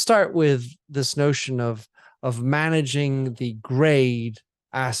 So let's start with this notion of managing the grade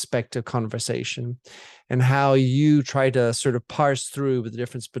aspect of conversation and how you try to sort of parse through the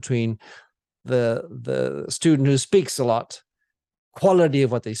difference between the student who speaks a lot, quality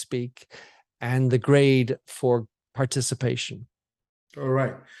of what they speak, and the grade for participation. All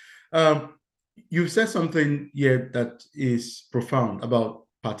right. You said something here that is profound about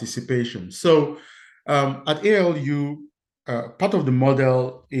participation. So at ALU, part of the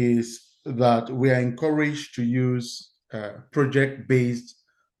model is that we are encouraged to use project-based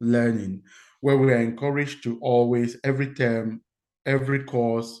learning, where we are encouraged to always, every term, every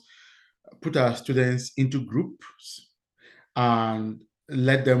course, put our students into groups and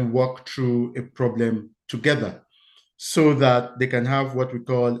let them work through a problem together so that they can have what we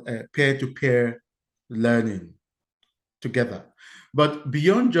call peer-to-peer learning together. But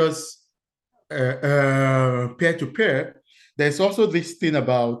beyond just peer-to-peer, there's also this thing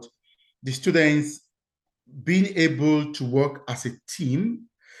about the students being able to work as a team.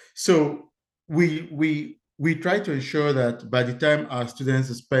 So we try to ensure that by the time our students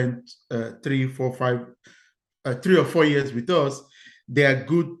spend 3 or 4 years with us, they are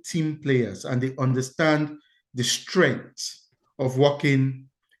good team players and they understand the strength of working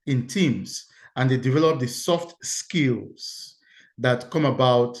in teams, and they develop the soft skills that come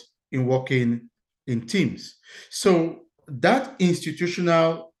about in working in teams. So that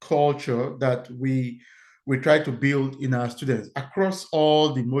institutional culture that we try to build in our students across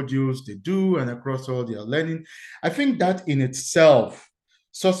all the modules they do and across all their learning, I think that in itself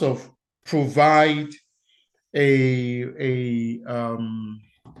sort of provide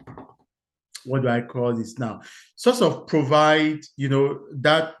what do I call this now? Sort of provide,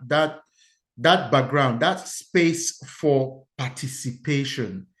 that background, that space for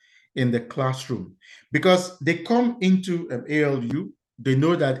participation in the classroom, because they come into an ALU, they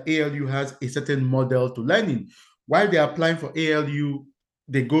know that ALU has a certain model to learning. While they're applying for ALU,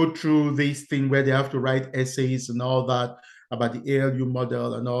 they go through this thing where they have to write essays and all that about the ALU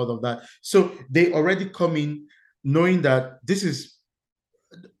model and all of that. So they already come in knowing that this is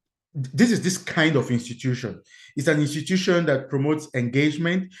this kind of institution. It's an institution that promotes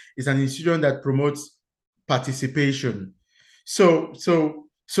engagement. It's an institution that promotes participation. So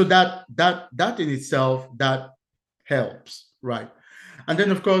that in itself, that helps, right? And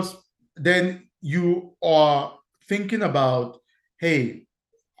then of course, then you are thinking about, hey,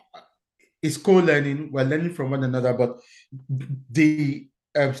 it's co-learning, we're learning from one another, but the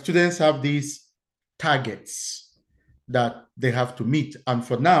students have these targets that they have to meet. And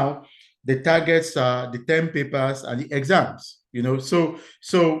for now, the targets are the term papers and the exams, So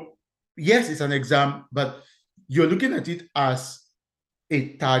yes, it's an exam, but you're looking at it as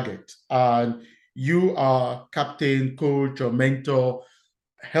a target, and you are captain, coach, or mentor,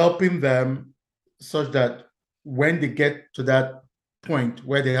 helping them such that when they get to that point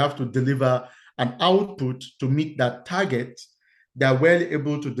where they have to deliver an output to meet that target, they're well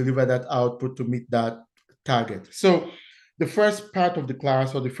able to deliver that output to meet that target. So the first part of the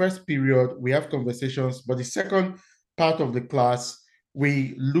class, or the first period, we have conversations, but the second part of the class,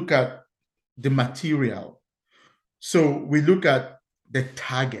 we look at the material. So we look at the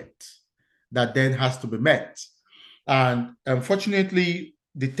target that then has to be met. And unfortunately,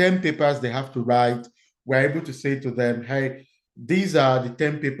 the 10 papers they have to write, we're able to say to them, hey, these are the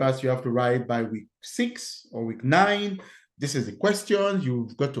 10 papers you have to write by week 6 or week 9. This is the question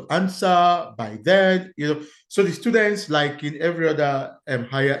you've got to answer by then. So the students, like in every other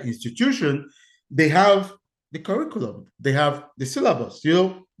higher institution, they have the curriculum, they have the syllabus.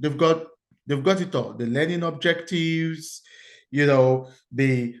 They've got it all. The learning objectives, the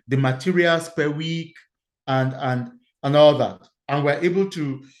materials per week, and all that. And we're able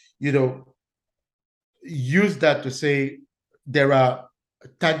to, use that to say there are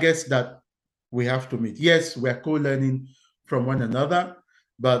targets that we have to meet. Yes, we're co-learning from one another,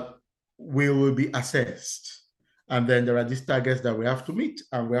 but we will be assessed. And then there are these targets that we have to meet,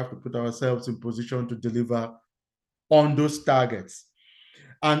 and we have to put ourselves in position to deliver on those targets.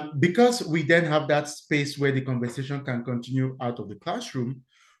 And because we then have that space where the conversation can continue out of the classroom,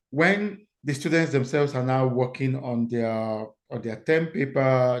 when the students themselves are now working on their term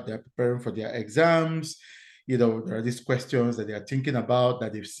paper, they're preparing for their exams, there are these questions that they are thinking about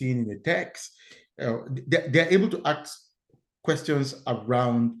that they've seen in the text. They're able to ask questions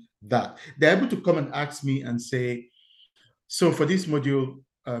around that. They're able to come and ask me and say, so for this module,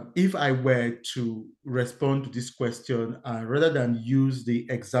 if I were to respond to this question, rather than use the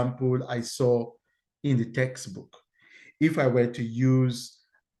example I saw in the textbook, if I were to use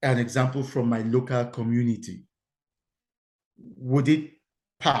an example from my local community, would it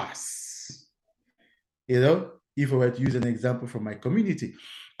pass? If I were to use an example from my community.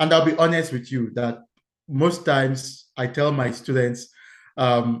 And I'll be honest with you that most times I tell my students,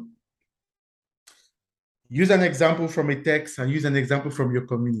 use an example from a text and use an example from your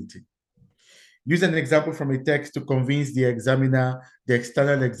community. Use an example from a text to convince the examiner, the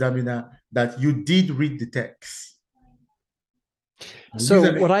external examiner, that you did read the text.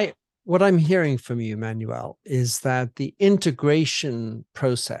 So what I'm hearing from you, Manuel, is that the integration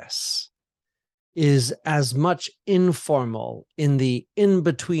process is as much informal in the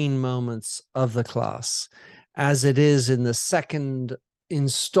in-between moments of the class as it is in the second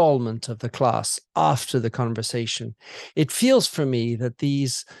installment of the class after the conversation. It feels for me that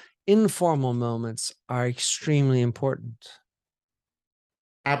these informal moments are extremely important.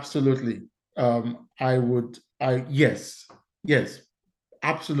 Absolutely. Yes,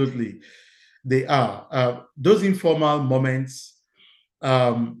 absolutely. They are. Those informal moments,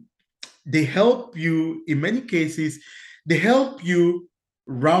 they help you, in many cases, they help you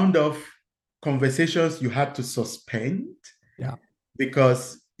round off conversations you had to suspend. Yeah.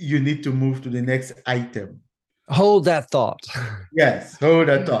 Because you need to move to the next item. Hold that thought. Yes, hold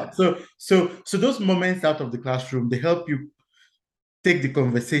that thought. So those moments out of the classroom, they help you take the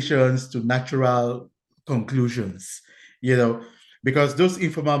conversations to natural conclusions, because those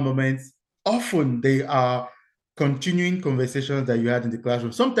informal moments, often they are continuing conversations that you had in the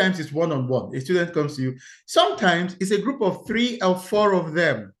classroom. Sometimes it's one-on-one. A student comes to you. Sometimes it's a group of 3 or 4 of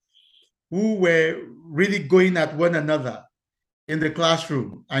them who were really going at one another in the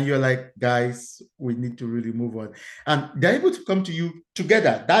classroom, and you're like, guys, we need to really move on. And they're able to come to you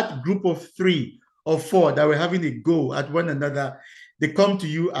together. That group of 3 or 4 that were having a go at one another, they come to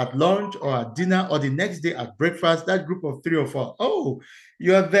you at lunch or at dinner or the next day at breakfast. That group of 3 or 4, oh,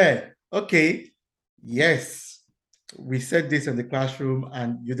 you're there. Okay, yes, we said this in the classroom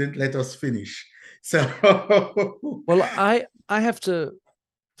and you didn't let us finish. So well, I have to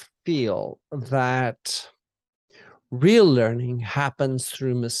feel that real learning happens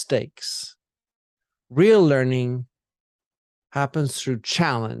through mistakes. Real learning happens through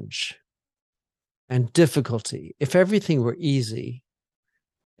challenge and difficulty. If everything were easy,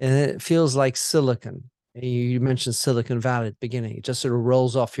 and it feels like silicon, you mentioned Silicon Valley at the beginning, it just sort of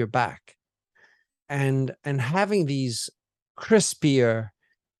rolls off your back. And having these crispier,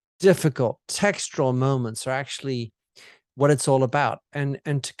 difficult, textual moments are actually what it's all about. And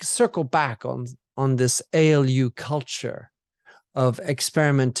to circle back on this ALU culture of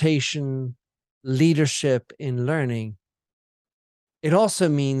experimentation, leadership in learning, it also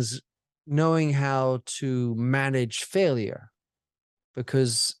means knowing how to manage failure.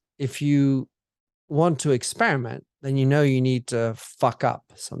 Because if you want to experiment, then you know you need to fuck up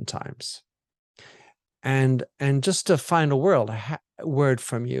sometimes. And just a final word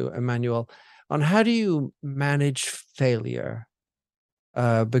from you, Emmanuel, on how do you manage failure?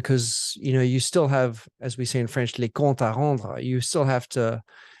 Because you still have, as we say in French, les comptes à rendre. You still have to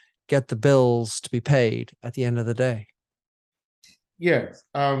get the bills to be paid at the end of the day. Yes.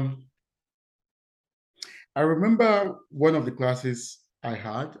 I remember one of the classes I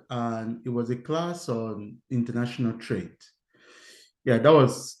had, and it was a class on international trade. Yeah, that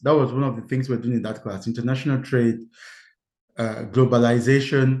was one of the things we're doing in that class: international trade,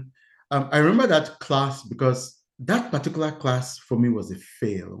 globalization. I remember that class because that particular class for me was a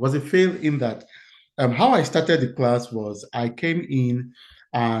fail. It was a fail in that how I started the class was I came in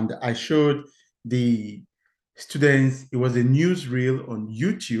and I showed the students, it was a newsreel on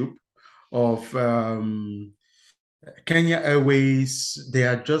YouTube of Kenya Airways. They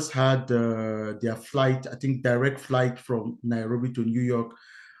had just had their flight, I think direct flight from Nairobi to New York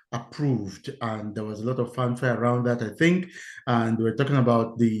approved, and there was a lot of fanfare around that, I think. And we were talking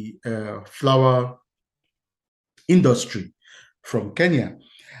about the flower industry from Kenya.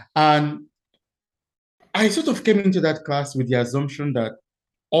 And I sort of came into that class with the assumption that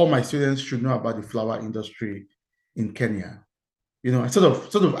all my students should know about the flower industry in Kenya. I sort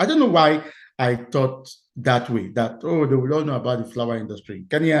of, I don't know why I thought that way, that, oh, they will all know about the flower industry in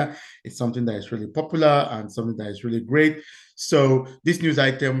Kenya. It's something that is really popular and something that is really great. So this news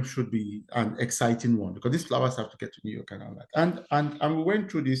item should be an exciting one because these flowers have to get to New York and all that. And we went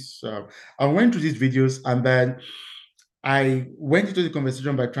through this, I went through these videos, and then I went into the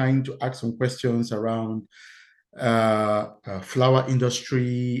conversation by trying to ask some questions around flower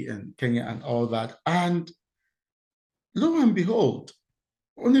industry and Kenya and all that. And lo and behold,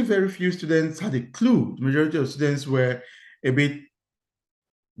 only very few students had a clue. The majority of students were a bit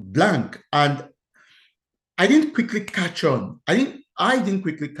blank. And I didn't quickly catch on. I didn't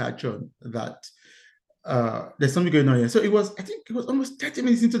quickly catch on that there's something going on here. So I think it was almost 30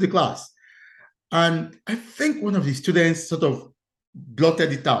 minutes into the class. And I think one of the students sort of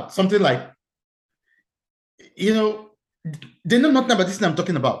blotted it out. Something like, they know nothing about this thing I'm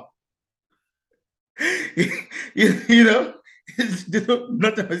talking about. They don't know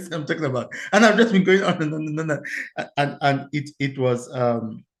about this thing I'm talking about. And I've just been going on and on and on. And it was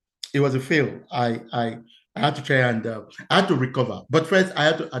a fail. I had to try and I had to recover. But first, I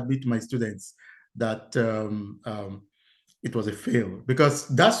had to admit to my students that it was a fail because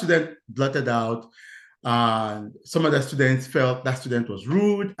that student blurted out, and some other students felt that student was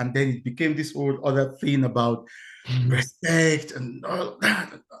rude, and then it became this whole other thing about respect and all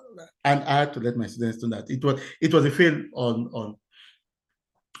that. And I had to let my students know that it was a fail on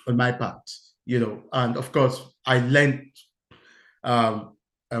my part, and of course I learned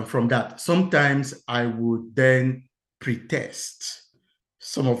from that. Sometimes I would then pre-test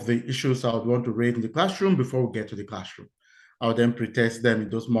some of the issues I would want to raise in the classroom before we get to the classroom. I would then pre-test them in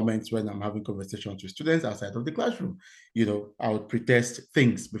those moments when I'm having conversations with students outside of the classroom. I would pre-test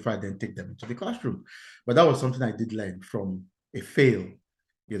things before I then take them into the classroom. But that was something I did learn from a fail,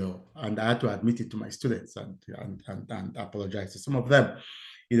 and I had to admit it to my students and apologize to some of them.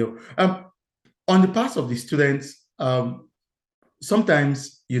 On the part of the students,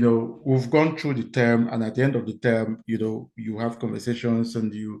 sometimes, we've gone through the term, and at the end of the term, you have conversations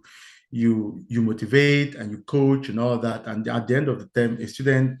and you motivate and you coach and all that. And at the end of the term, a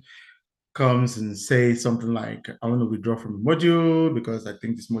student comes and says something like, I want to withdraw from a module because I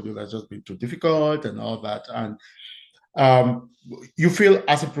think this module has just been too difficult and all that. And you feel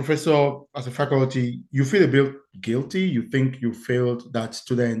as a professor, as a faculty, you feel a bit guilty. You think you failed that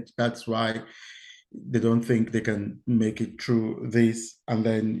student. That's why they don't think they can make it through this. And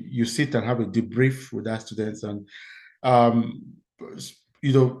then you sit and have a debrief with that students and,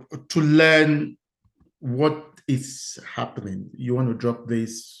 to learn what is happening. You want to drop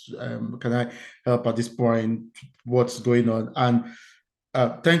this? Can I help at this point? What's going on? And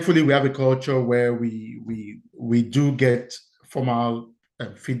thankfully, we have a culture where we do get formal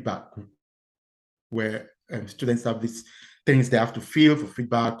feedback, where students have these things they have to fill for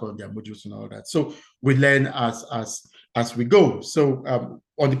feedback on their modules and all that. So we learn as we go. So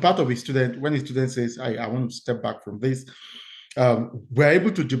on the part of a student, when a student says, I want to step back from this, we're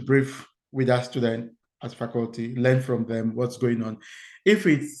able to debrief with that student as faculty, learn from them what's going on. If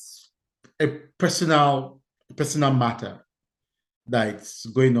it's a personal matter that's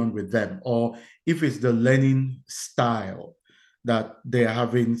going on with them, or if it's the learning style that they're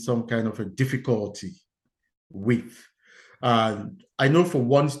having some kind of a difficulty with. I know for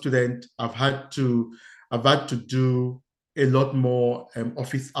one student, I've had to do a lot more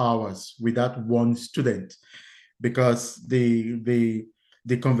office hours with that one student because the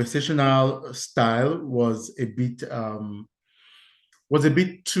conversational style was a bit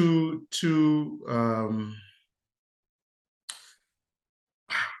too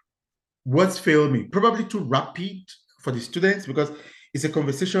words fail me, probably too rapid for the students, because it's a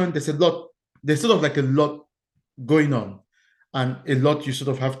conversation. There's sort of like a lot going on, and a lot you sort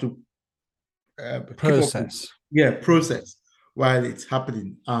of have to keep up with. Process. Process while it's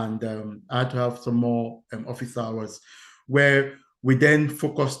happening. And I had to have some more office hours where we then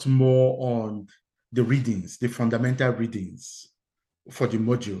focused more on the readings, the fundamental readings for the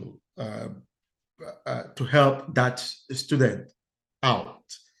module, to help that student out,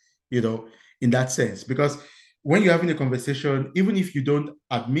 in that sense. Because when you're having a conversation, even if you don't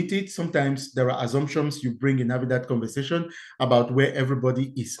admit it, sometimes there are assumptions you bring in having that conversation about where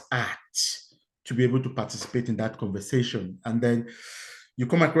everybody is at to be able to participate in that conversation. And then you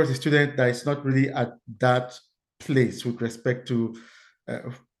come across a student that is not really at that place with respect to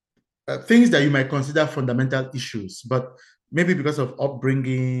things that you might consider fundamental issues, but maybe because of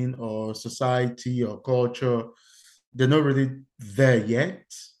upbringing or society or culture, they're not really there yet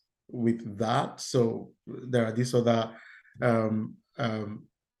with that. So there are these other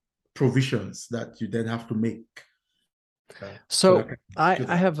provisions that you then have to make. So I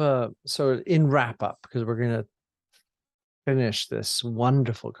have in wrap up, because we're going to finish this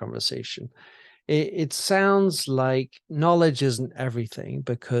wonderful conversation. It sounds like knowledge isn't everything,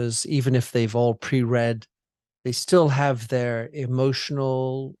 because even if they've all pre-read, they still have their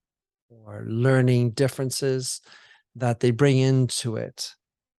emotional or learning differences that they bring into it.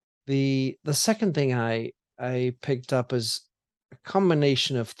 The second thing I picked up is a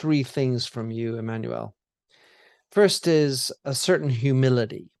combination of three things from you, Emmanuel. First is a certain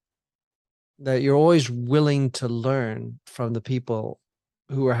humility, that you're always willing to learn from the people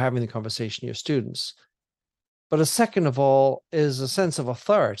who are having the conversation, your students. But a second of all is a sense of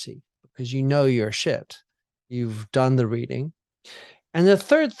authority, because you know your shit. You've done the reading. And the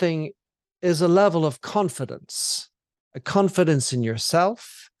third thing is a level of confidence, a confidence in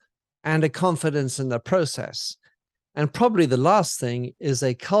yourself and a confidence in the process. And probably the last thing is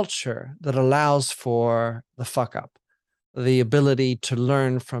a culture that allows for the fuck up, the ability to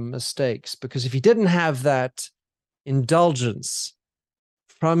learn from mistakes. Because if you didn't have that indulgence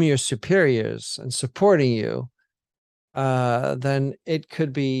from your superiors and supporting you, then it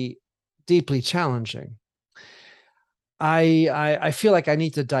could be deeply challenging. I feel like I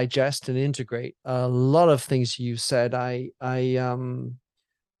need to digest and integrate a lot of things you said. I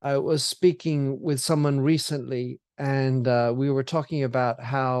was speaking with someone recently, and we were talking about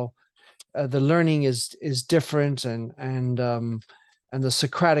how the learning is different, and the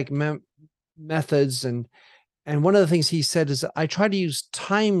Socratic methods, and one of the things he said is, I try to use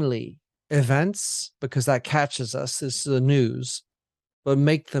timely events because that catches us. This is the news, but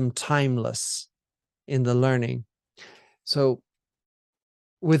make them timeless in the learning. So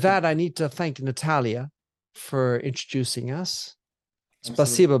with that, I need to thank Natalia for introducing us.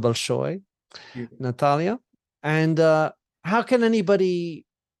 Spasibo большое, Natalia. And how can anybody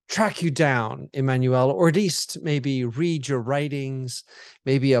track you down, Emmanuel, or at least maybe read your writings,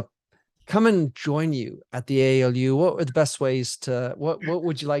 maybe come and join you at the ALU? What are the best ways to, what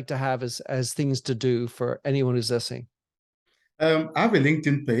would you like to have as things to do for anyone who's listening? I have a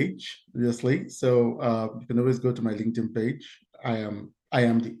LinkedIn page, obviously. So you can always go to my LinkedIn page. I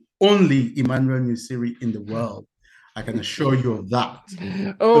am the only Emmanuel Nusiri in the world. I can assure you of that.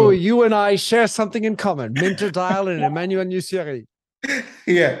 Oh, so, you and I share something in common. Minter Dial and Emmanuel Nusiri.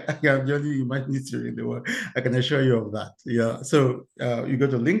 Yeah, I am the only Emmanuel Nusiri in the world. I can assure you of that. Yeah. So you go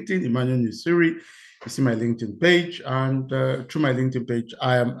to LinkedIn, Emmanuel Nusiri. You see my LinkedIn page, and through my LinkedIn page,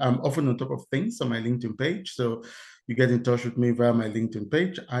 I'm often on top of things on my LinkedIn page. So you get in touch with me via my LinkedIn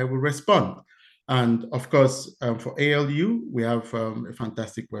page, I will respond. And of course, for ALU, we have a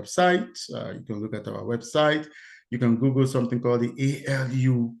fantastic website. You can look at our website. You can Google something called the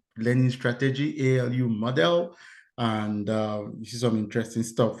ALU Learning Strategy, ALU model, and you see some interesting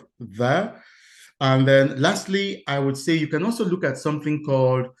stuff there. And then lastly, I would say you can also look at something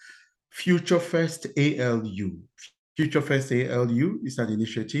called Future First ALU. Future First ALU is an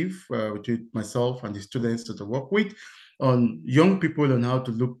initiative between myself and the students that I work with on young people on how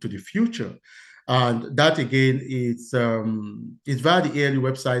to look to the future. And that again is via the ALU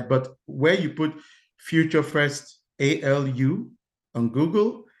website, but where you put Future First ALU on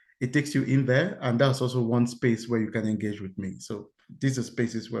Google, it takes you in there. And that's also one space where you can engage with me. So these are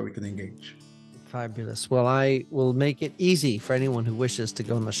spaces where we can engage. Fabulous. Well, I will make it easy for anyone who wishes to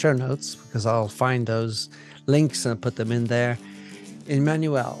go in the show notes, because I'll find those links and put them in there.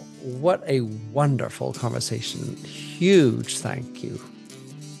 Emmanuel, what a wonderful conversation. Huge thank you.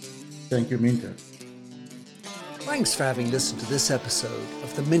 Thank you, Minter. Thanks for having listened to this episode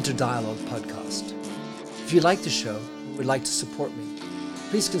of the Minter Dialogue podcast. If you like the show and would like to support me,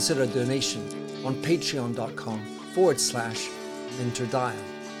 please consider a donation on patreon.com/MinterDial.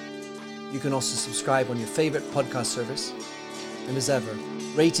 You can also subscribe on your favorite podcast service. And as ever,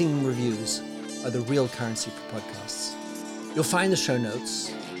 rating and reviews are the real currency for podcasts. You'll find the show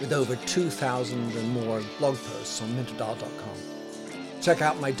notes with over 2,000 and more blog posts on minterdial.com. Check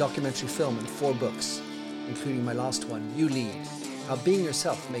out my documentary film and 4 books, including my last one, You Lead, How Being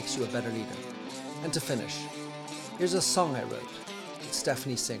Yourself Makes You a Better Leader. And to finish, here's a song I wrote with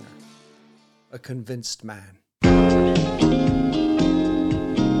Stephanie Singer, A Convinced Man.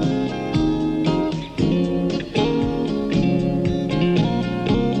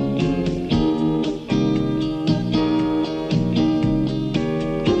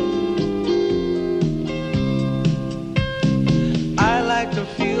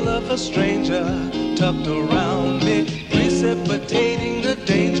 A stranger tucked around me, precipitating the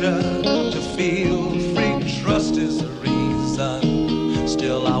danger. To feel free, trust is the reason.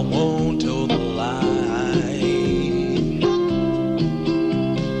 Still I won't toe the line.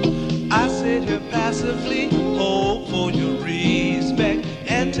 I sit here passively, hope for your respect,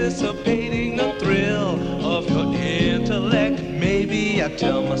 anticipating the thrill of your intellect. Maybe I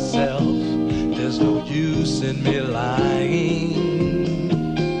tell myself there's no use in me lying.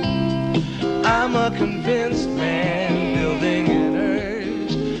 I'm a convinced man, building an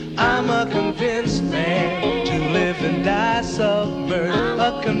urge. I'm a convinced man, to live and die submerged.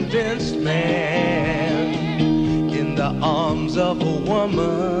 A convinced man, in the arms of a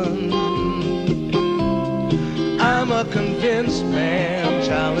woman. I'm a convinced man,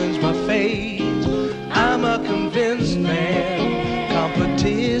 challenge my fate. I'm a convinced man,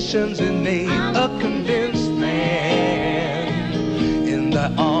 competition's innate. A convinced man, in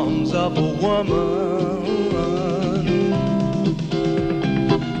the arms of a woman.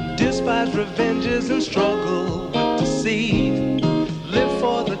 Despise revenges and struggle with deceit. Live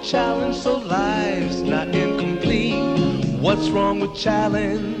for the challenge so life's not incomplete. What's wrong with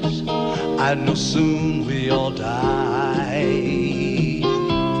challenge? I know soon we all die.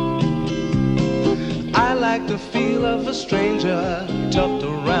 I like the feel of a stranger tucked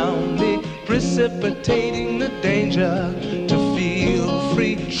around me, precipitating the danger. To feel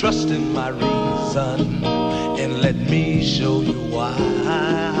free, trust in my reason, and let me show you why.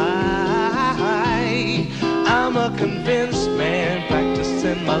 I'm a convinced man,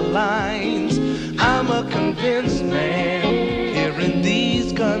 practicing my lines. I'm a convinced man, here in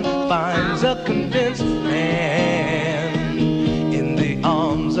these confines. A convinced man, in the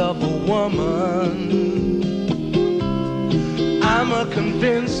arms of a woman. I'm a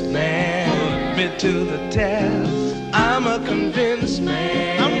convinced man, admit to the test. I'm a convinced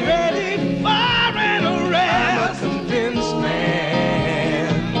man, I'm ready for an arrest. I'm a convinced man,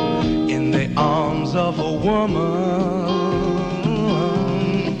 in the arms of a woman.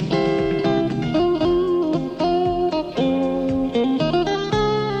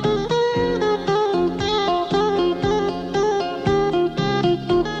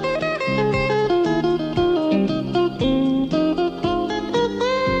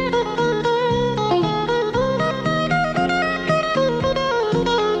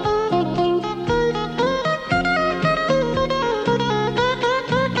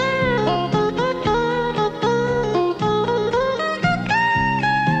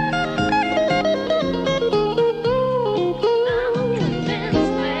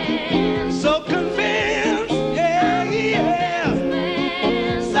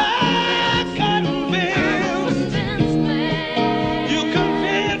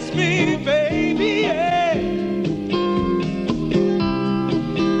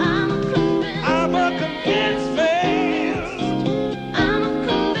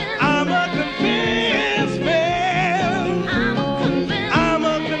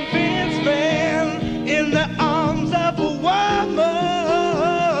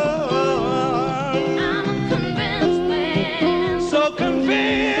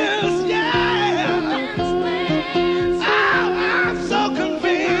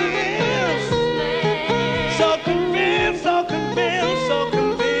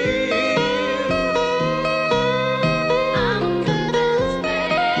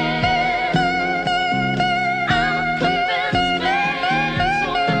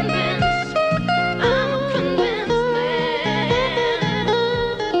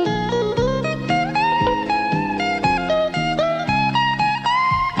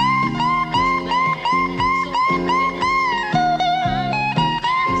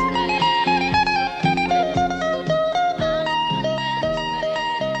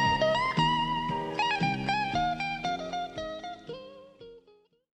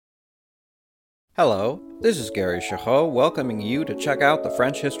 Hello, this is Gary Chahot welcoming you to check out the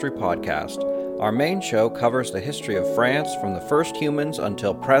French History Podcast. Our main show covers the history of France from the first humans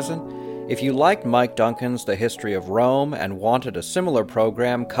until present. If you liked Mike Duncan's The History of Rome and wanted a similar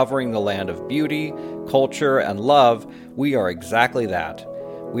program covering the land of beauty, culture, and love, we are exactly that.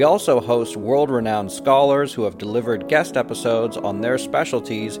 We also host world-renowned scholars who have delivered guest episodes on their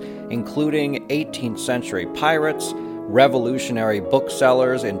specialties, including 18th century pirates, revolutionary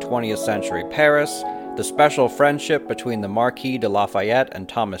booksellers in 20th century Paris, the special friendship between the Marquis de Lafayette and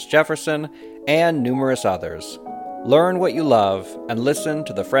Thomas Jefferson, and numerous others. Learn what you love and listen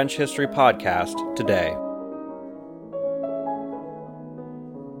to the French History Podcast today.